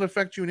wrong doesn't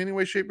affect you in any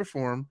way, shape, or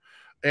form.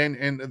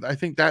 And I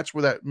think that's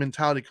where that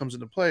mentality comes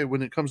into play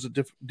when it comes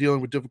to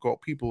dealing with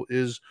difficult people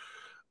is,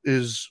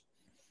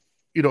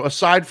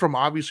 aside from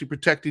obviously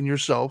protecting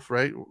yourself,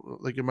 right?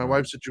 Like in my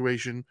wife's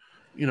situation,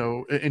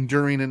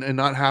 enduring and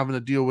not having to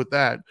deal with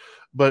that.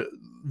 But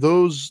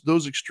those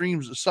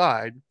extremes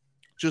aside,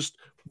 just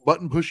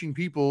button pushing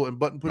people and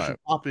button pushing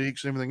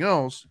topics and everything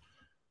else,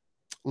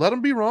 let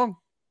them be wrong.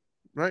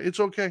 Right? It's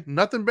okay.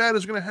 Nothing bad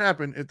is going to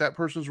happen if that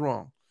person's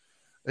wrong.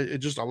 It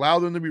just allow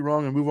them to be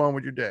wrong and move on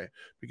with your day.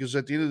 Because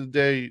at the end of the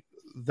day,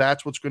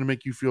 that's what's going to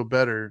make you feel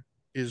better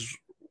is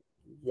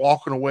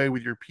walking away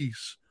with your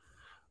peace.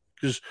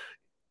 Because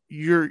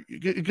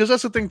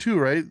that's the thing too,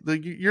 right?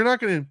 Like you're not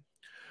going to,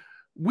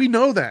 we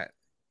know that.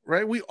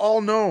 right? We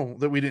all know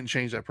that we didn't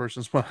change that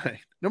person's mind.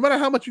 No matter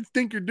how much you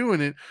think you're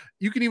doing it,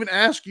 you can even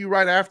ask you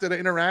right after the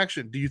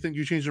interaction, do you think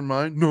you changed their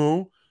mind?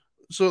 No.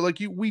 So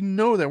like we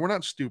know that we're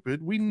not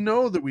stupid. We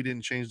know that we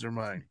didn't change their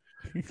mind.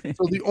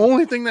 So the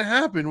only thing that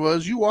happened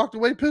was you walked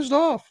away pissed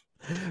off.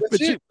 But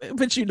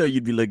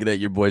you'd be looking at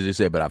your boys and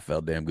say, but I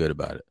felt damn good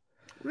about it.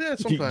 Yeah,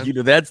 sometimes.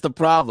 That's the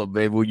problem,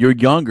 babe. When you're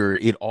younger,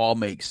 it all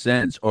makes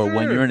sense. Or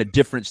when you're in a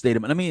different state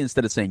of mind. I mean,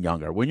 instead of saying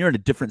younger, when you're in a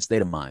different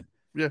state of mind,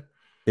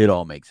 it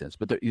all makes sense.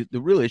 But the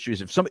real issue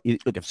is if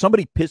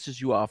somebody pisses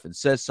you off and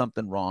says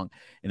something wrong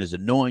and is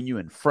annoying you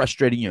and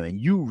frustrating you, and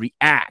you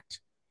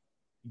react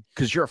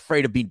because you're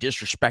afraid of being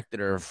disrespected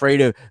or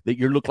afraid of that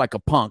you look like a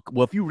punk.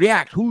 Well, if you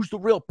react, who's the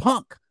real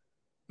punk?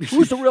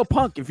 Who's the real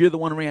punk if you're the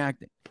one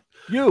reacting?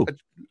 You.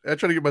 I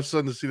try to get my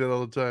son to see that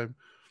all the time.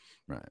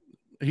 Right.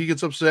 He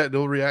gets upset and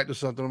he'll react to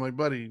something. I'm like,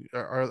 buddy,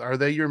 are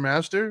they your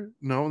master?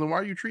 No. Then why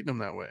are you treating them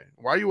that way?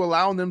 Why are you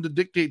allowing them to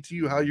dictate to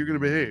you how you're going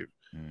to behave?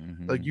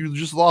 Mm-hmm. Like you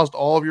just lost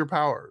all of your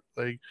power.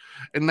 Like,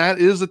 and that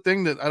is the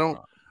thing that I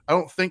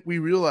don't think we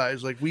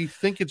realize. Like we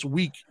think it's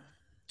weak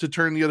to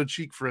turn the other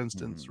cheek, for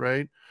instance,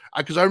 right?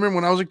 Because I remember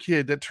when I was a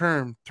kid, that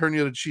term "turn the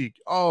other cheek."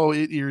 Oh,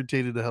 it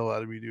irritated the hell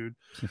out of me, dude.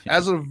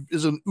 As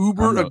an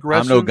uber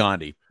aggressive, I'm no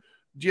Gandhi.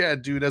 Yeah,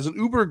 dude. As an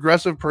uber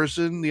aggressive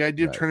person, the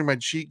idea of turning my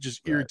cheek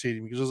just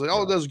irritated me because I was like,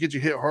 all it does is get you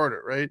hit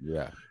harder, right?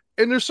 Yeah.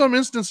 And there's some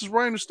instances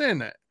where I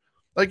understand that.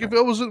 Like if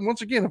I was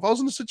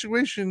in a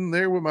situation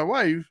there with my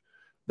wife,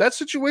 that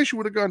situation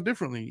would have gone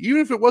differently.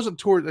 Even if it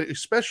wasn't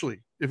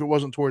especially if it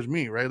wasn't towards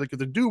me, right? Like if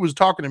the dude was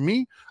talking to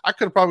me, I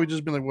could have probably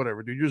just been like,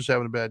 whatever, dude, you're just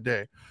having a bad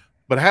day.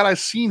 But had I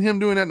seen him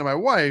doing that to my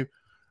wife,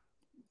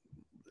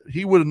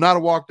 he would have not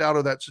have walked out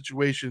of that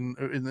situation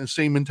in the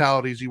same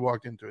mentality as he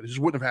walked into it. It just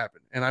wouldn't have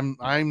happened.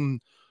 And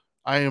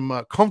I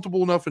am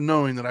comfortable enough in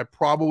knowing that I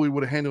probably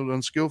would have handled it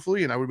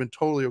unskillfully and I would have been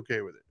totally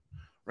okay with it.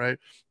 Right.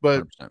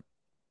 But 100%.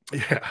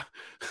 Yeah,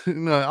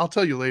 no, I'll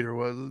tell you later.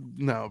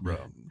 No, bro.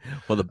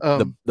 Well,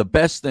 the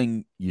best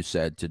thing you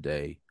said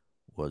today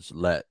was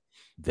let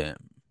them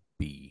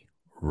be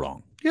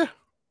wrong. Yeah.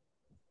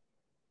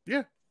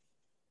 Yeah.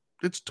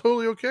 It's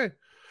totally okay.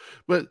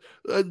 But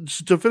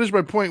to finish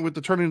my point with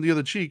the turning the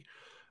other cheek,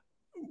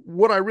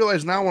 what I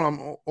realize now when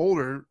I'm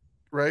older,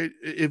 right?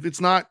 If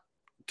it's not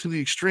to the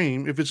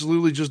extreme, if it's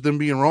literally just them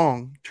being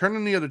wrong,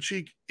 turning the other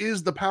cheek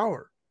is the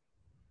power,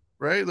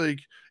 right? Like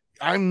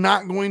I'm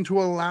not going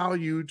to allow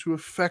you to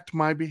affect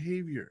my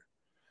behavior.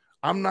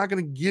 I'm not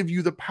going to give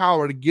you the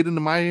power to get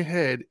into my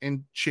head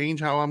and change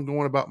how I'm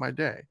going about my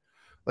day.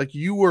 Like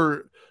you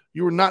were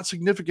not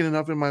significant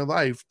enough in my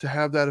life to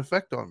have that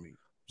effect on me.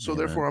 So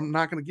therefore, I'm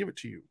not going to give it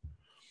to you.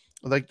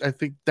 Like, I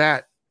think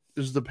that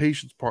is the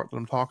patience part that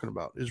I'm talking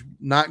about, is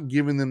not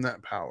giving them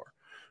that power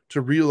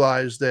to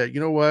realize that, you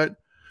know what,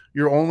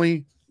 you're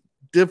only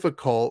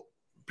difficult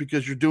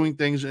because you're doing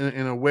things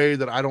in a way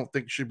that I don't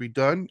think should be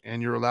done, and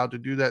you're allowed to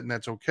do that, and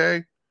that's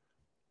okay.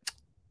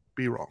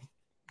 Be wrong.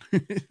 I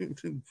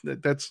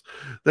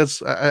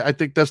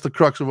think that's the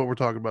crux of what we're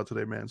talking about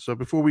today, man. So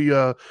before we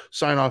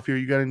sign off here,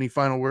 you got any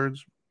final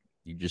words?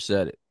 You just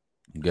said it.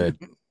 Good.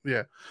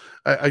 Yeah,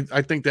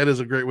 I think that is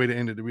a great way to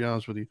end it, to be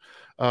honest with you.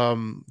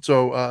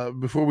 So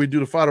before we do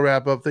the final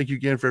wrap up, thank you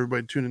again for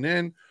everybody tuning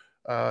in.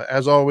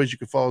 As always, you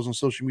can follow us on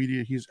social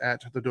media. He's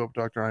at the Dope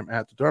Doctor. I'm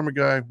at the Dharma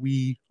Guy.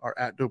 We are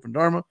at Dope and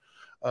Dharma.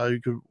 You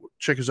can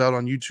check us out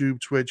on YouTube,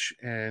 Twitch,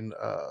 and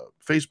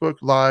Facebook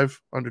live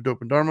under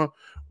Dope and Dharma,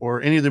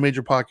 or any of the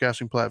major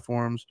podcasting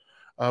platforms.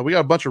 We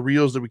got a bunch of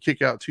reels that we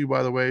kick out too,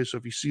 by the way. So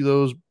if you see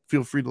those,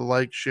 feel free to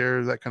like,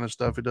 share, that kind of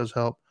stuff. It does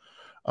help.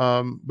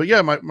 But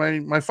yeah,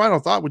 my final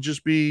thought would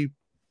just be,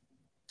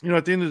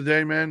 at the end of the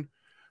day, man,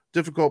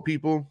 difficult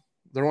people,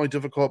 they're only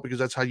difficult because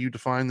that's how you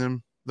define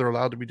them. They're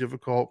allowed to be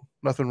difficult.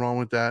 Nothing wrong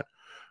with that.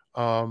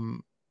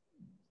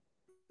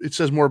 It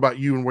says more about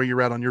you and where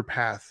you're at on your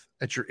path,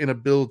 at your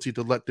inability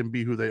to let them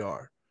be who they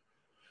are.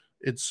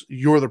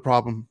 You're the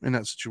problem in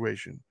that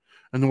situation.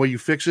 And the way you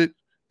fix it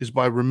is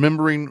by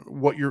remembering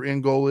what your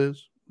end goal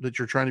is, that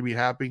you're trying to be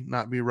happy,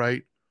 not be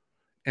right.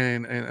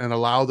 And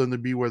allow them to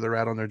be where they're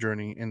at on their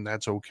journey, and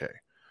that's okay.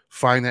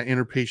 Find that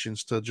inner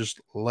patience to just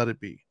let it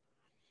be.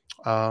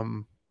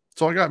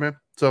 That's all I got, man.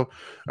 So,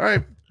 all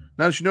right,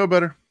 now that you know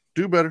better,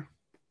 do better.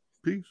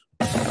 Peace.